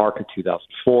Petco Park in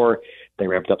 2004. They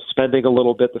ramped up spending a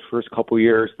little bit the first couple of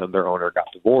years. Then their owner got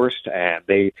divorced, and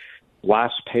they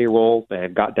last payroll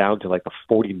and got down to like the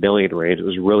 $40 million range. It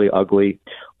was really ugly.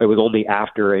 It was only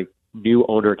after a new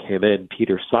owner came in,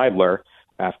 Peter Seidler,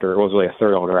 after it was really a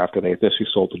third owner after they initially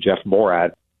sold to Jeff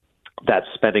Morad, that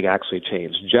spending actually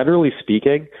changed. Generally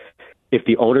speaking, if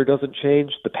the owner doesn't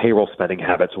change, the payroll spending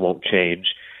habits won't change.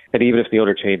 And even if the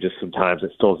owner changes, sometimes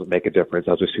it still doesn't make a difference,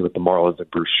 as we see with the Marlins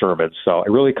and Bruce Sherman. So it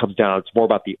really comes down, it's more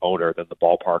about the owner than the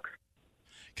ballpark.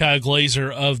 Kyle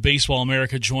Glaser of Baseball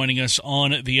America joining us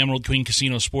on the Emerald Queen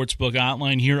Casino Sportsbook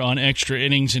Hotline here on Extra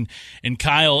Innings. And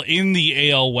Kyle, in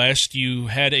the AL West, you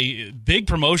had a big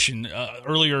promotion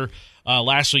earlier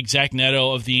last week. Zach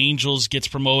Neto of the Angels gets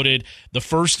promoted, the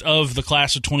first of the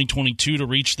class of 2022 to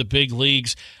reach the big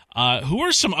leagues. Who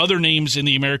are some other names in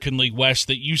the American League West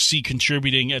that you see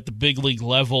contributing at the big league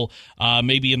level,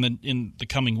 maybe in the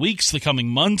coming weeks, the coming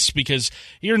months? Because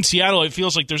here in Seattle, it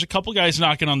feels like there's a couple guys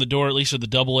knocking on the door, at least at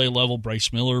the AA level.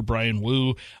 Bryce Miller, Brian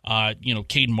Wu,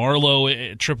 Cade Marlowe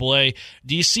at AAA.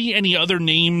 Do you see any other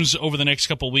names over the next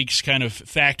couple weeks kind of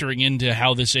factoring into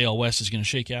how this AL West is going to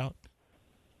shake out?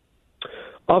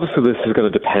 Obviously, this is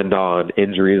going to depend on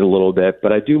injuries a little bit,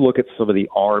 but I do look at some of the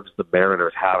arms the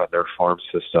Mariners have in their farm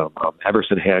system.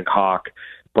 Emerson Hancock,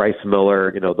 Bryce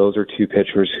Miller, those are two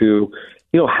pitchers who,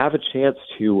 have a chance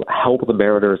to help the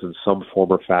Mariners in some form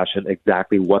or fashion.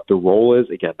 Exactly what the role is,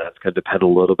 again, that's going to depend a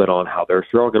little bit on how they're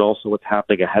throwing and also what's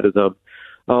happening ahead of them.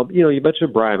 You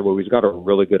mentioned Brian Wu. He's got a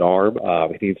really good arm.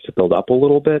 He needs to build up a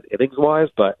little bit innings-wise,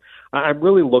 but I'm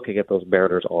really looking at those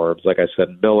Mariners' arms. Like I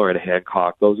said, Miller and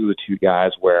Hancock, those are the two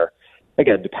guys where,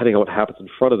 again, depending on what happens in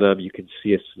front of them, you can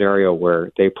see a scenario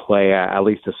where they play at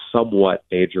least a somewhat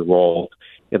major role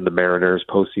in the Mariners'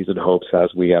 postseason hopes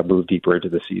as we move deeper into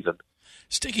the season.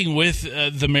 Sticking with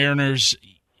the Mariners,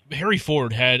 Harry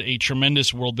Ford had a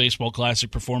tremendous World Baseball Classic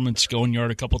performance, going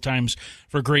yard a couple times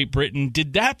for Great Britain.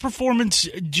 Did that performance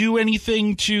do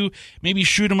anything to maybe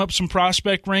shoot him up some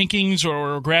prospect rankings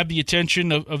or grab the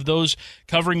attention of those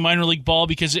covering minor league ball?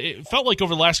 Because it felt like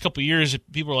over the last couple of years,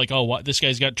 people were like, oh, wow, this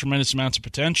guy's got tremendous amounts of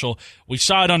potential. We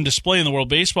saw it on display in the World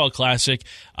Baseball Classic.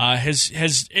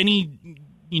 Has any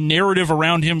narrative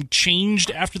around him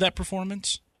changed after that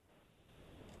performance?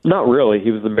 Not really.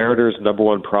 He was the Mariners' number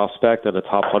one prospect and a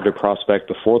top 100 prospect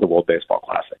before the World Baseball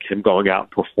Classic. Him going out and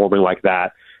performing like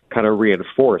that kind of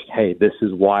reinforced, hey, this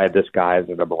is why this guy is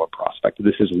the number one prospect.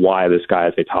 This is why this guy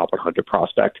is a top 100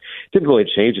 prospect. Didn't really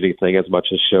change anything as much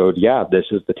as showed, this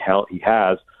is the talent he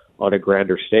has on a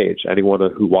grander stage.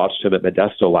 Anyone who watched him at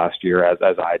Modesto last year,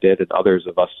 as I did and others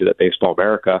of us did at Baseball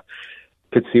America,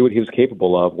 could see what he was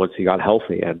capable of once he got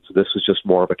healthy. And so this was just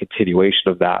more of a continuation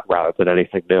of that rather than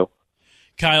anything new.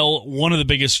 Kyle, one of the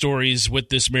biggest stories with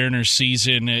this Mariners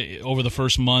season over the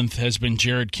first month has been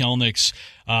Jared Kelenich's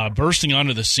bursting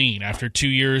onto the scene after 2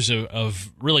 years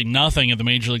of really nothing at the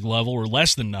major league level, or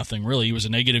less than nothing, really. He was a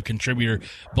negative contributor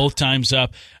both times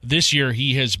up. This year,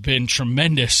 he has been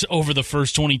tremendous over the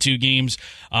first 22 games,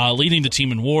 leading the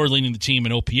team in WAR, leading the team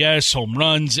in OPS, home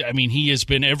runs. I mean, he has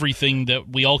been everything that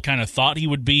we all kind of thought he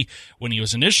would be when he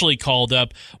was initially called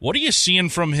up. What are you seeing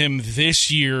from him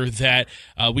this year that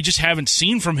we just haven't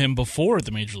seen from him before at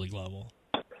the major league level?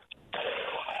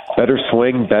 Better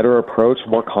swing, better approach,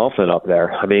 more confident up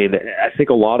there. I mean, I think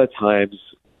a lot of times,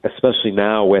 especially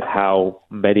now with how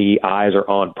many eyes are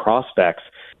on prospects,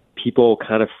 people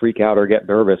kind of freak out or get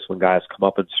nervous when guys come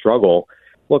up and struggle.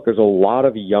 Look, there's a lot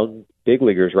of young big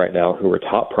leaguers right now who are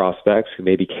top prospects who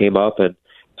maybe came up and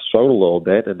struggled a little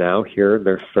bit, and now here in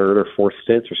their third or fourth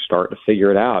stints are starting to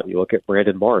figure it out. You look at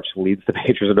Brandon March, who leads the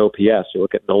majors in OPS. You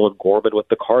look at Nolan Gorman with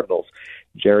the Cardinals.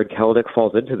 Jared Kelenic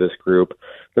falls into this group.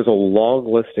 There's a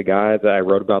long list of guys that I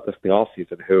wrote about this in the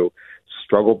offseason who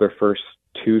struggled their first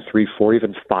 2, 3, 4,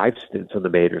 even 5 stints in the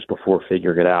majors before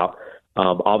figuring it out.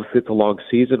 Obviously, it's a long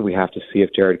season. We have to see if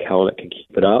Jared Kelenic can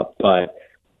keep it up, but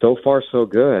so far so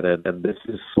good, and this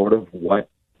is sort of what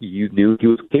you knew he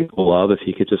was capable of if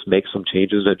he could just make some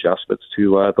changes and adjustments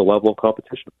to the level of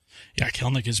competition. Yeah,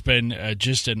 Kelenic has been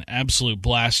just an absolute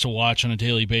blast to watch on a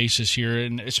daily basis here,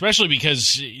 and especially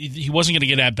because he wasn't going to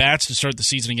get at-bats to start the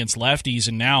season against lefties,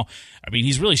 and now, I mean,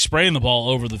 he's really spraying the ball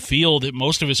over the field.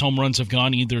 Most of his home runs have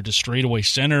gone either to straightaway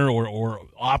center or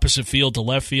opposite field to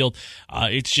left field.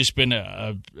 It's just been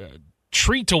a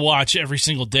treat to watch every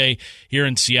single day here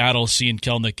in Seattle, seeing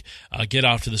Kelenic get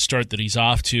off to the start that he's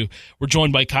off to. We're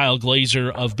joined by Kyle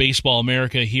Glaser of Baseball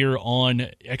America here on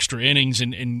Extra Innings.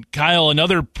 And Kyle,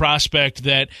 another prospect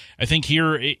that I think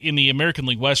here in the American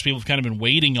League West people have kind of been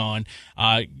waiting on,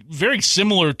 very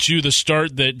similar to the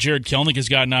start that Jared Kelenic has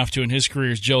gotten off to in his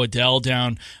career, is Joe Adell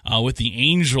down with the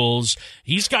Angels.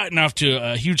 He's gotten off to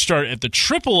a huge start at the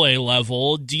AAA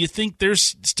level. Do you think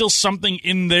there's still something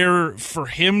in there for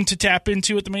him to tap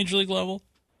into at the major league level?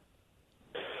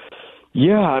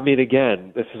 Yeah, I mean,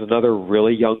 again, this is another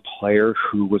really young player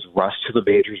who was rushed to the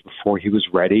majors before he was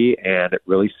ready, and it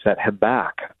really set him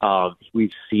back.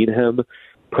 We've seen him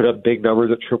put up big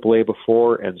numbers at AAA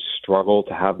before and struggle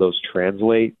to have those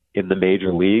translate in the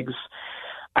major leagues.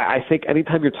 I think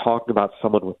anytime you're talking about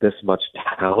someone with this much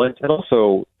talent and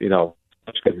also,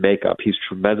 such good makeup, he's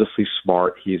tremendously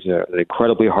smart. He's an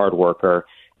incredibly hard worker.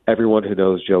 Everyone who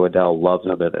knows Joe Adell loves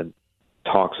him and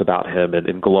talks about him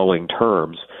in glowing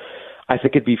terms. I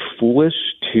think it'd be foolish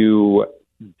to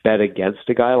bet against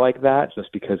a guy like that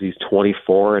just because he's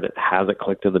 24 and it hasn't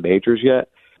clicked in the majors yet.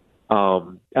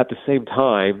 At the same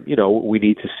time, we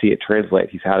need to see it translate.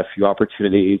 He's had a few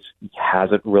opportunities. He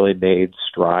hasn't really made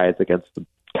strides against the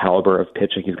caliber of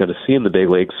pitching he's going to see in the big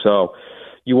leagues. So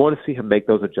you want to see him make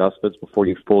those adjustments before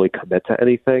you fully commit to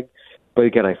anything. But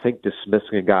again, I think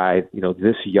dismissing a guy,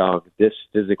 this young, this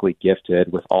physically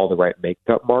gifted with all the right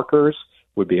makeup markers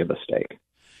would be a mistake.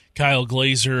 Kyle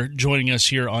Glaser joining us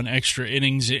here on Extra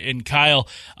Innings. And Kyle,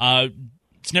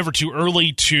 it's never too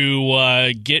early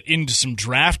to get into some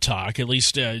draft talk, at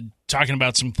least talking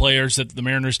about some players that the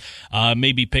Mariners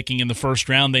may be picking in the first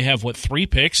round. They have, 3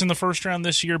 picks in the first round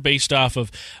this year based off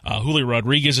of Julio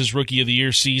Rodriguez's Rookie of the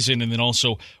Year season and then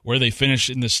also where they finished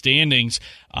in the standings.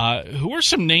 Who are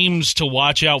some names to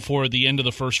watch out for at the end of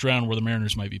the first round where the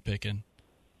Mariners might be picking?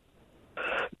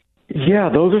 Yeah,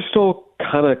 those are still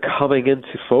kind of coming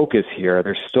into focus here.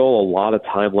 There's still a lot of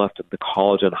time left in the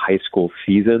college and high school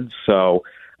season, so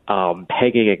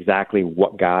pegging exactly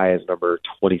what guy is number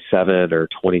 27 or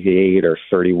 28 or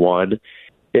 31 is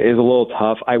a little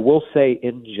tough. I will say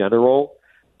in general,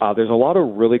 there's a lot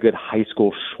of really good high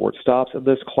school shortstops in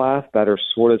this class that are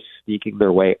sort of sneaking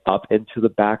their way up into the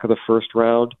back of the first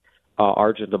round.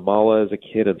 Arjun Namala is a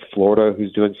kid in Florida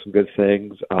who's doing some good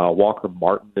things. Walker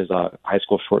Martin is a high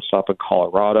school shortstop in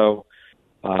Colorado.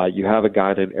 You have a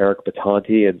guy named Eric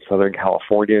Batanti in Southern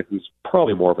California who's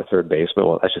probably more of a third baseman.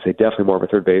 Well, I should say definitely more of a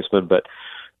third baseman. But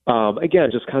again,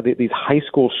 just kind of these high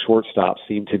school shortstops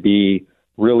seem to be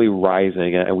really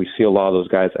rising, and we see a lot of those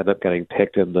guys end up getting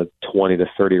picked in the 20 to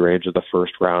 30 range of the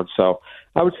first round. So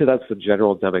I would say that's the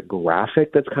general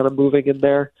demographic that's kind of moving in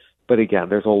there. But again,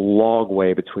 there's a long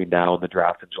way between now and the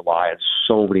draft in July, and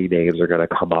so many names are going to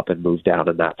come up and move down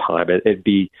in that time. It'd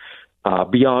be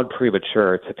beyond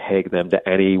premature to peg them to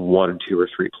any 1, 2, or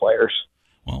 3 players.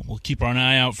 Well, we'll keep an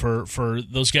eye out for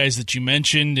those guys that you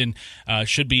mentioned, and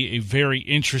should be a very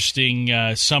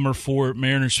interesting summer for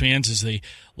Mariners fans as they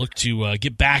look to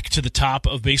get back to the top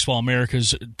of Baseball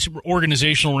America's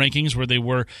organizational rankings where they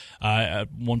were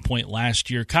at one point last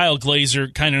year. Kyle Glaser,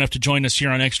 kind enough to join us here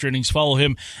on Extra Innings. Follow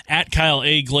him at Kyle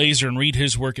A. Glaser and read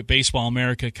his work at Baseball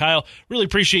America. Kyle, really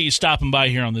appreciate you stopping by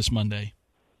here on this Monday.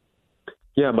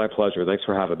 Yeah, my pleasure. Thanks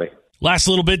for having me. Last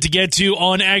little bit to get to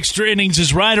on Extra Innings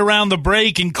is right around the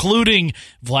break, including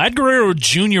Vlad Guerrero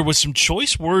Jr. with some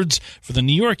choice words for the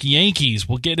New York Yankees.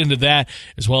 We'll get into that,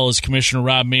 as well as Commissioner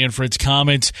Rob Manfred's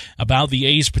comments about the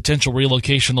A's potential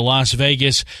relocation to Las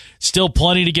Vegas. Still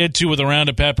plenty to get to with a round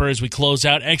of pepper as we close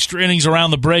out Extra Innings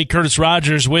around the break. Curtis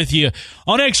Rogers with you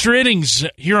on Extra Innings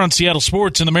here on Seattle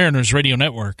Sports and the Mariners Radio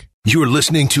Network. You're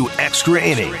listening to Extra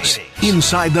Innings,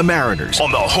 Inside the Mariners,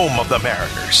 on the home of the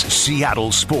Mariners,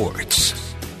 Seattle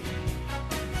Sports.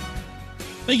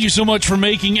 Thank you so much for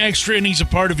making Extra Innings a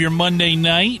part of your Monday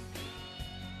night.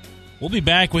 We'll be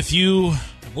back with you,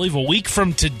 I believe, a week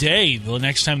from today, the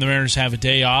next time the Mariners have a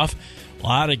day off. A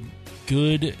lot of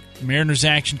good Mariners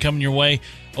action coming your way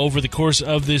over the course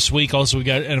of this week. Also, we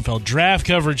got NFL draft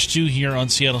coverage, too, here on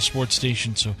Seattle Sports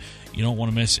Station, so you don't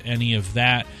want to miss any of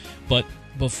that. But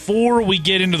before we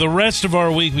get into the rest of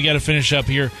our week, we got to finish up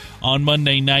here on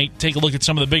Monday night. Take a look at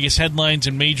some of the biggest headlines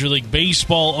in Major League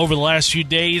Baseball over the last few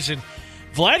days. And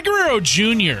Vlad Guerrero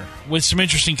Jr. with some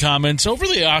interesting comments over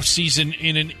the offseason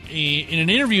in an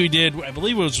interview he did, I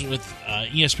believe it was with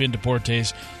ESPN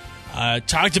Deportes,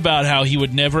 talked about how he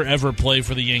would never, ever play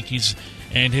for the Yankees.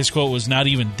 And his quote was not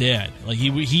even dead. Like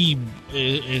he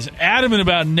is adamant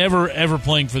about never, ever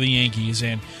playing for the Yankees.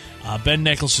 And Ben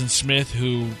Nicholson-Smith,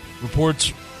 who reports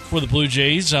for the Blue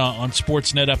Jays on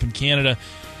Sportsnet up in Canada,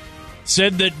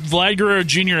 said that Vlad Guerrero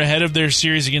Jr. ahead of their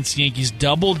series against the Yankees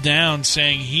doubled down,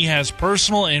 saying he has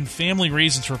personal and family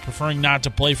reasons for preferring not to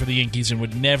play for the Yankees and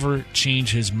would never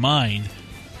change his mind.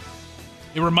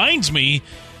 It reminds me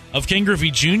of Ken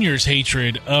Griffey Jr.'s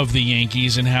hatred of the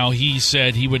Yankees and how he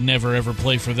said he would never, ever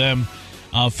play for them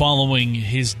following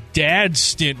his dad's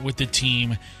stint with the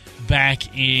team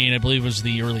back in, I believe it was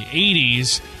the early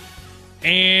 80s.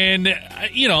 And,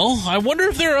 I wonder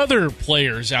if there are other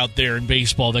players out there in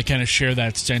baseball that kind of share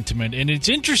that sentiment. And it's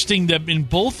interesting that in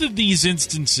both of these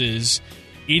instances,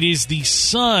 it is the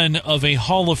son of a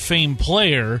Hall of Fame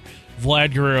player,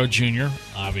 Vlad Guerrero Jr.,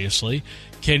 obviously,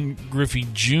 Ken Griffey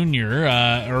Jr.,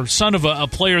 or son of a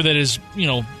player that has,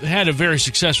 had a very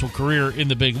successful career in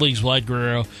the big leagues, Vlad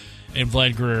Guerrero and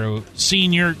Vlad Guerrero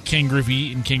Sr., Ken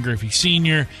Griffey and Ken Griffey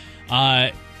Sr.,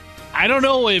 I don't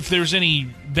know if there's any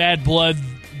bad blood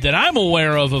that I'm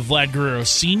aware of Vlad Guerrero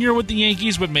Sr. with the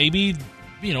Yankees, but maybe,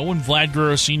 when Vlad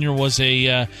Guerrero Sr. was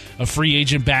a free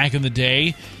agent back in the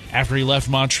day after he left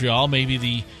Montreal, maybe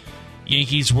the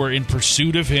Yankees were in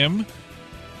pursuit of him.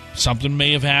 Something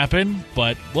may have happened,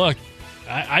 but look,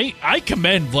 I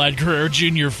commend Vlad Guerrero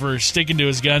Jr. for sticking to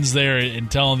his guns there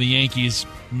and telling the Yankees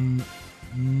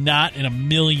not in a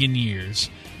million years.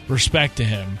 Respect to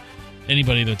him.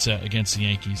 Anybody that's against the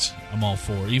Yankees, I'm all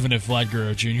for. Even if Vlad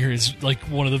Guerrero Jr. is like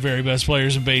one of the very best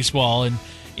players in baseball, and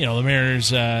the Mariners,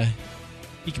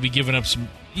 he could be giving up some.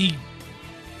 He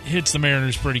hits the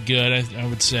Mariners pretty good, I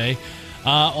would say.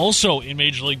 Also in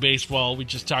Major League Baseball, we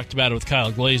just talked about it with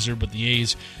Kyle Glaser, but the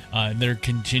A's and their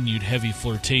continued heavy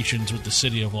flirtations with the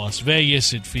city of Las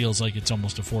Vegas. It feels like it's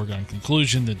almost a foregone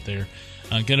conclusion that they're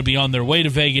going to be on their way to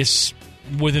Vegas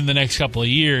within the next couple of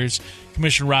years.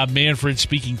 Commissioner Rob Manfred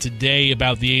speaking today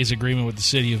about the A's agreement with the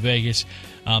city of Vegas.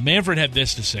 Manfred had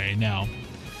this to say. Now,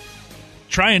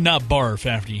 try and not barf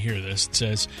after you hear this. It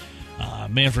says,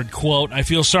 Manfred, quote, "I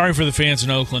feel sorry for the fans in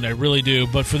Oakland, I really do,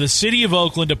 but for the city of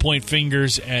Oakland to point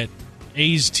fingers at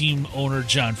A's team owner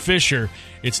John Fisher,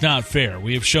 it's not fair.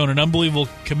 We have shown an unbelievable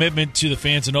commitment to the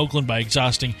fans in Oakland by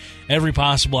exhausting every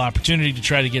possible opportunity to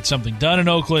try to get something done in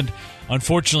Oakland.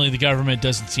 Unfortunately, the government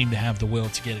doesn't seem to have the will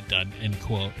to get it done," end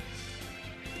quote.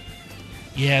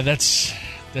 Yeah, that's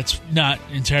not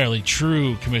entirely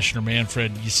true, Commissioner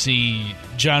Manfred. You see,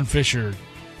 John Fisher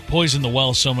poisoned the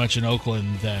well so much in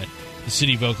Oakland that the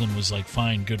city of Oakland was like,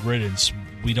 fine, good riddance.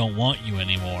 We don't want you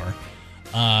anymore.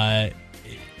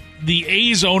 The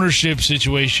A's ownership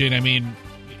situation, I mean,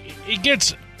 it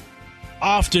gets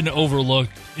often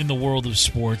overlooked in the world of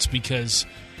sports because,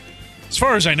 as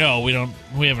far as I know, we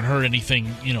haven't heard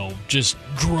anything, just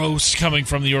gross coming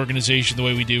from the organization the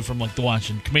way we do from like the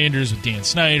Washington Commanders with Dan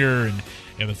Snyder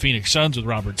and the Phoenix Suns with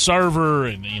Robert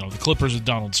Sarver and the Clippers with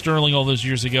Donald Sterling all those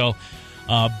years ago.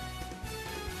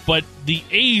 But the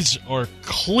A's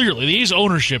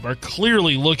ownership are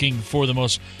clearly looking for the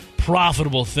most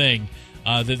profitable thing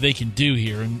that they can do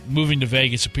here, and moving to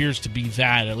Vegas appears to be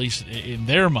that, at least in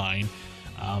their mind.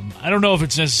 I don't know if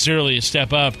it's necessarily a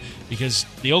step up because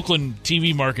the Oakland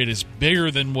TV market is bigger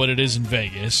than what it is in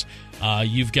Vegas.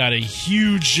 You've got a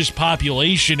huge just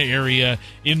population area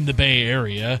in the Bay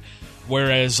Area,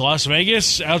 whereas Las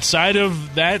Vegas, outside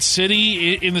of that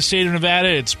city in the state of Nevada,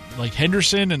 it's like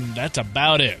Henderson, and that's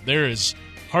about it. There is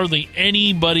hardly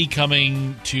anybody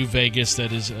coming to Vegas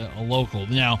that is a local.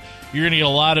 Now, you're going to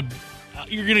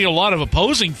get a lot of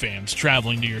opposing fans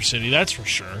traveling to your city, that's for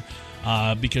sure,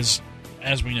 because,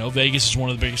 as we know, Vegas is one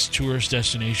of the biggest tourist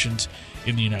destinations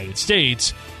in the United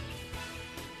States.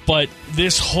 But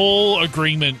this whole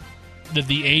agreement that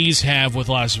the A's have with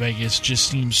Las Vegas just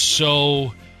seems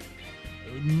so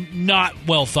not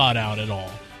well thought out at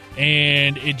all.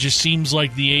 And it just seems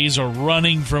like the A's are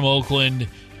running from Oakland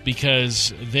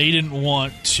because they didn't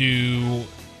want to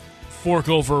fork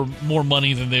over more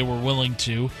money than they were willing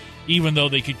to, even though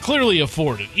they could clearly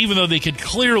afford it, even though they could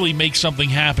clearly make something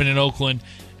happen in Oakland.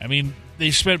 I mean,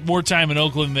 they've spent more time in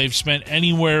Oakland than they've spent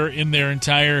anywhere in their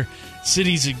entire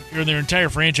cities or their entire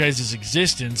franchise's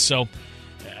existence. So,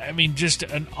 I mean, just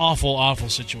an awful, awful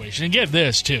situation. And get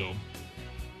this, too.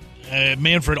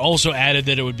 Manfred also added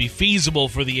that it would be feasible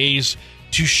for the A's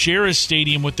to share a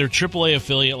stadium with their AAA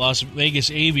affiliate, Las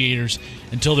Vegas Aviators,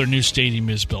 until their new stadium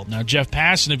is built. Now, Jeff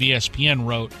Passan of ESPN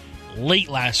wrote late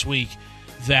last week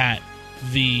that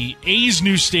the A's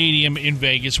new stadium in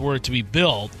Vegas, were it to be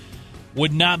built,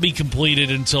 would not be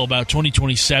completed until about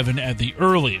 2027 at the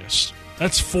earliest.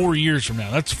 That's 4 years from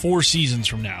now. That's 4 seasons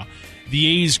from now.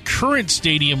 The A's current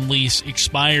stadium lease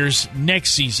expires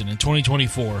next season in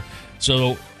 2024.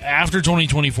 So after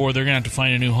 2024, they're going to have to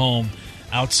find a new home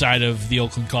outside of the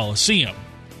Oakland Coliseum.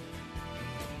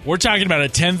 We're talking about a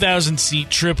 10,000-seat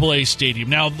AAA stadium.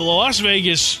 Now, the Las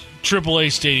Vegas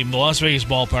AAA stadium, the Las Vegas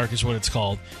ballpark is what it's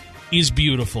called, is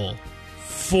beautiful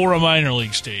for a minor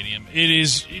league stadium. It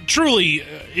is truly,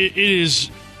 it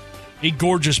is a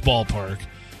gorgeous ballpark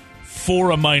for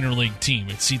a minor league team.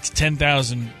 It seats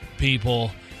 10,000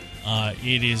 people.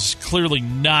 It is clearly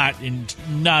not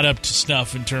up to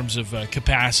snuff in terms of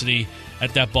capacity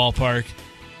at that ballpark.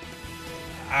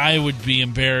 I would be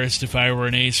embarrassed if I were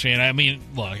an A's fan. I mean,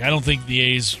 look, I don't think the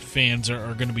A's fans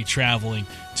are going to be traveling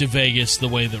to Vegas the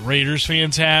way that Raiders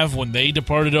fans have when they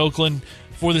departed Oakland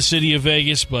for the city of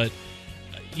Vegas. But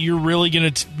you're really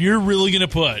gonna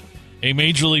put a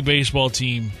Major League Baseball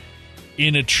team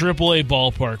in a AAA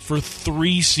ballpark for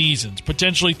 3 seasons,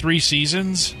 potentially 3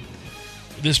 seasons.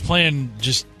 This plan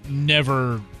just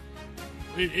never.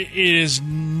 It has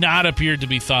not appeared to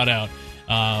be thought out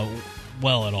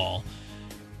well at all.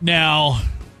 Now,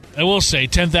 I will say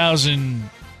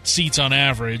 10,000 seats on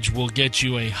average will get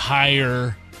you a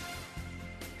higher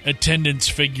attendance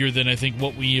figure than I think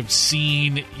what we have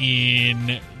seen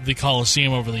in the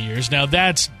Coliseum over the years. Now,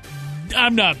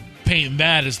 I'm not painting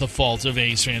that as the fault of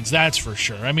A's fans, that's for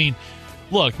sure. I mean,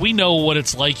 look, we know what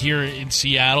it's like here in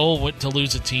Seattle to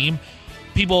lose a team.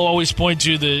 People always point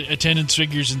to the attendance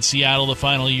figures in Seattle the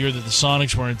final year that the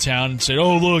Sonics were in town and said,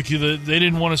 oh, look, they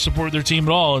didn't want to support their team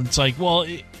at all. And it's like, well,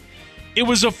 it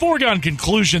was a foregone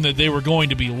conclusion that they were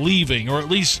going to be leaving, or at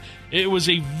least it was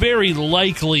a very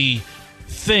likely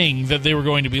thing that they were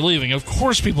going to be leaving. Of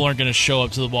course people aren't going to show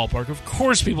up to the ballpark. Of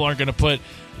course people aren't going to put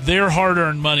their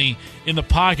hard-earned money in the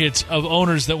pockets of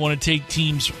owners that want to take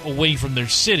teams away from their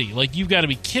city. Like, you've got to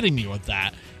be kidding me with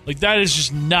that. Like, that is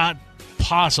just not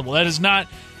possible. That is not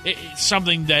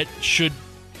something that should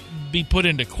be put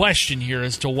into question here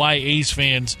as to why A's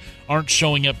fans aren't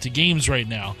showing up to games right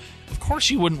now. Of course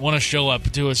you wouldn't want to show up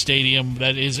to a stadium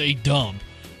that is a dump.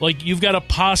 Like, you've got a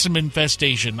possum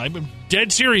infestation. I'm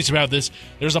dead serious about this.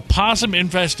 There's a possum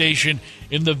infestation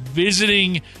in the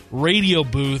visiting radio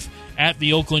booth at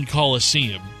the Oakland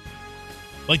Coliseum.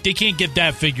 Like, they can't get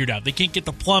that figured out. They can't get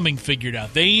the plumbing figured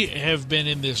out. They have been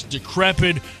in this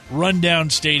decrepit, rundown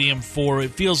stadium for,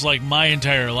 it feels like, my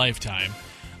entire lifetime.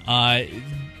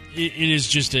 It is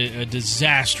just a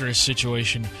disastrous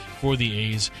situation for the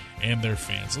A's and their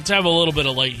fans. Let's have a little bit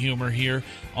of light humor here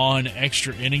on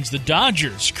Extra Innings. The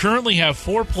Dodgers currently have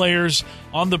 4 players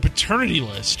on the paternity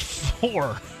list.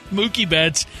 4. Mookie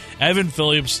Betts, Evan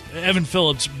Phillips,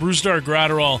 Brusdar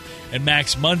Graterol, and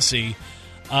Max Muncy.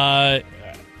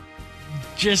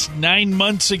 Just 9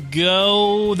 months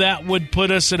ago, that would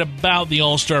put us at about the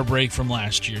All-Star break from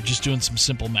last year, just doing some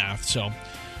simple math. So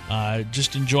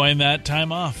just enjoying that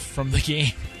time off from the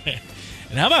game.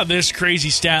 And how about this crazy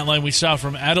stat line we saw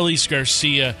from Adolis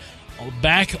Garcia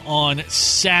back on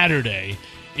Saturday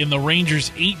in the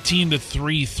Rangers'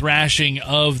 18-3 thrashing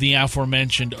of the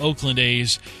aforementioned Oakland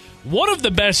A's. One of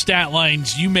the best stat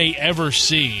lines you may ever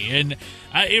see. And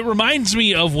it reminds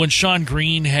me of when Sean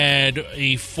Green had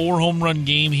a 4-home-run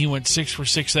game. He went 6 for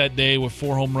 6 that day with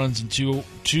 4 home runs and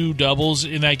two doubles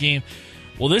in that game.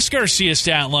 Well, this Garcia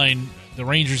stat line, the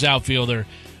Rangers outfielder,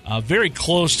 very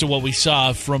close to what we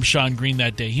saw from Sean Green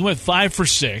that day. He went 5 for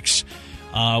 6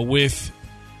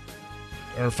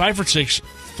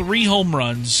 3 home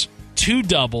runs, 2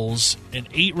 doubles, and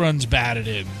 8 runs batted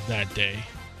in that day.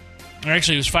 Or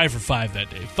actually, it was 5 for 5 that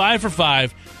day. 5 for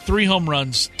 5, 3 home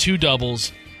runs, 2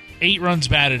 doubles, 8 runs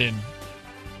batted in.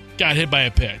 Got hit by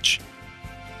a pitch.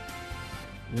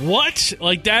 What?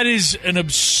 Like, that is an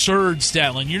absurd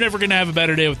stat line. You're never going to have a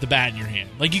better day with the bat in your hand.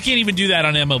 Like, you can't even do that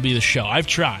on MLB The Show. I've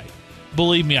tried.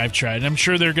 Believe me, I've tried. And I'm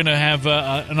sure they're going to have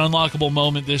an unlockable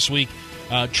moment this week.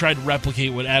 Try to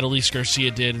replicate what Adolis Garcia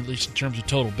did, at least in terms of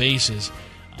total bases.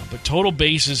 But total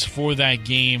bases for that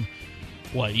game,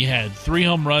 what? You had 3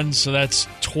 home runs, so that's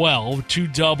 12. 2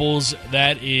 doubles,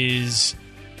 that is...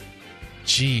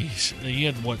 Jeez. You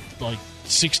had, what, like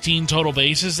 16 total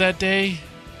bases that day?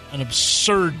 An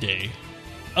absurd day.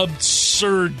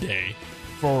 Absurd day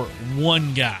for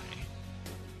one guy.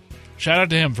 Shout out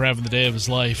to him for having the day of his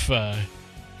life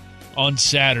on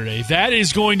Saturday. That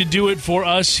is going to do it for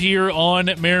us here on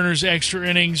Mariners Extra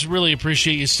Innings. Really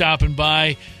appreciate you stopping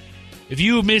by. If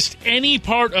you missed any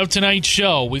part of tonight's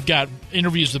show, we've got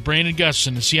interviews with Brandon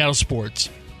Gustafson of Seattle Sports,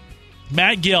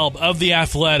 Matt Gelb of The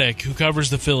Athletic, who covers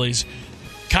the Phillies,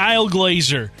 Kyle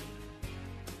Glaser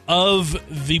of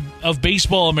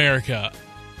Baseball America.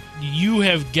 You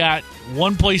have got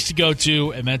one place to go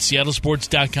to, and that's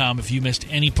seattlesports.com if you missed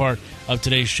any part of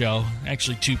today's show.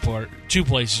 Actually, two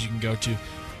places you can go to.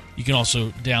 You You can also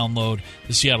download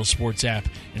the Seattle Sports app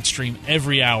and stream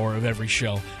every hour of every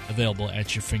show available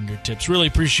at your fingertips. Really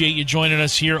appreciate you joining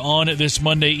us here on this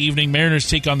Monday evening. Mariners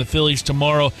take on the Phillies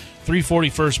tomorrow,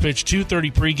 3:40 first pitch, 2:30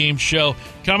 pregame show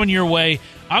coming your way.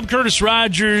 I'm Curtis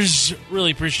Rogers. Really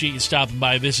appreciate you stopping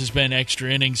by. This has been Extra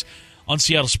Innings on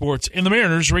Seattle Sports and the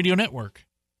Mariners Radio Network.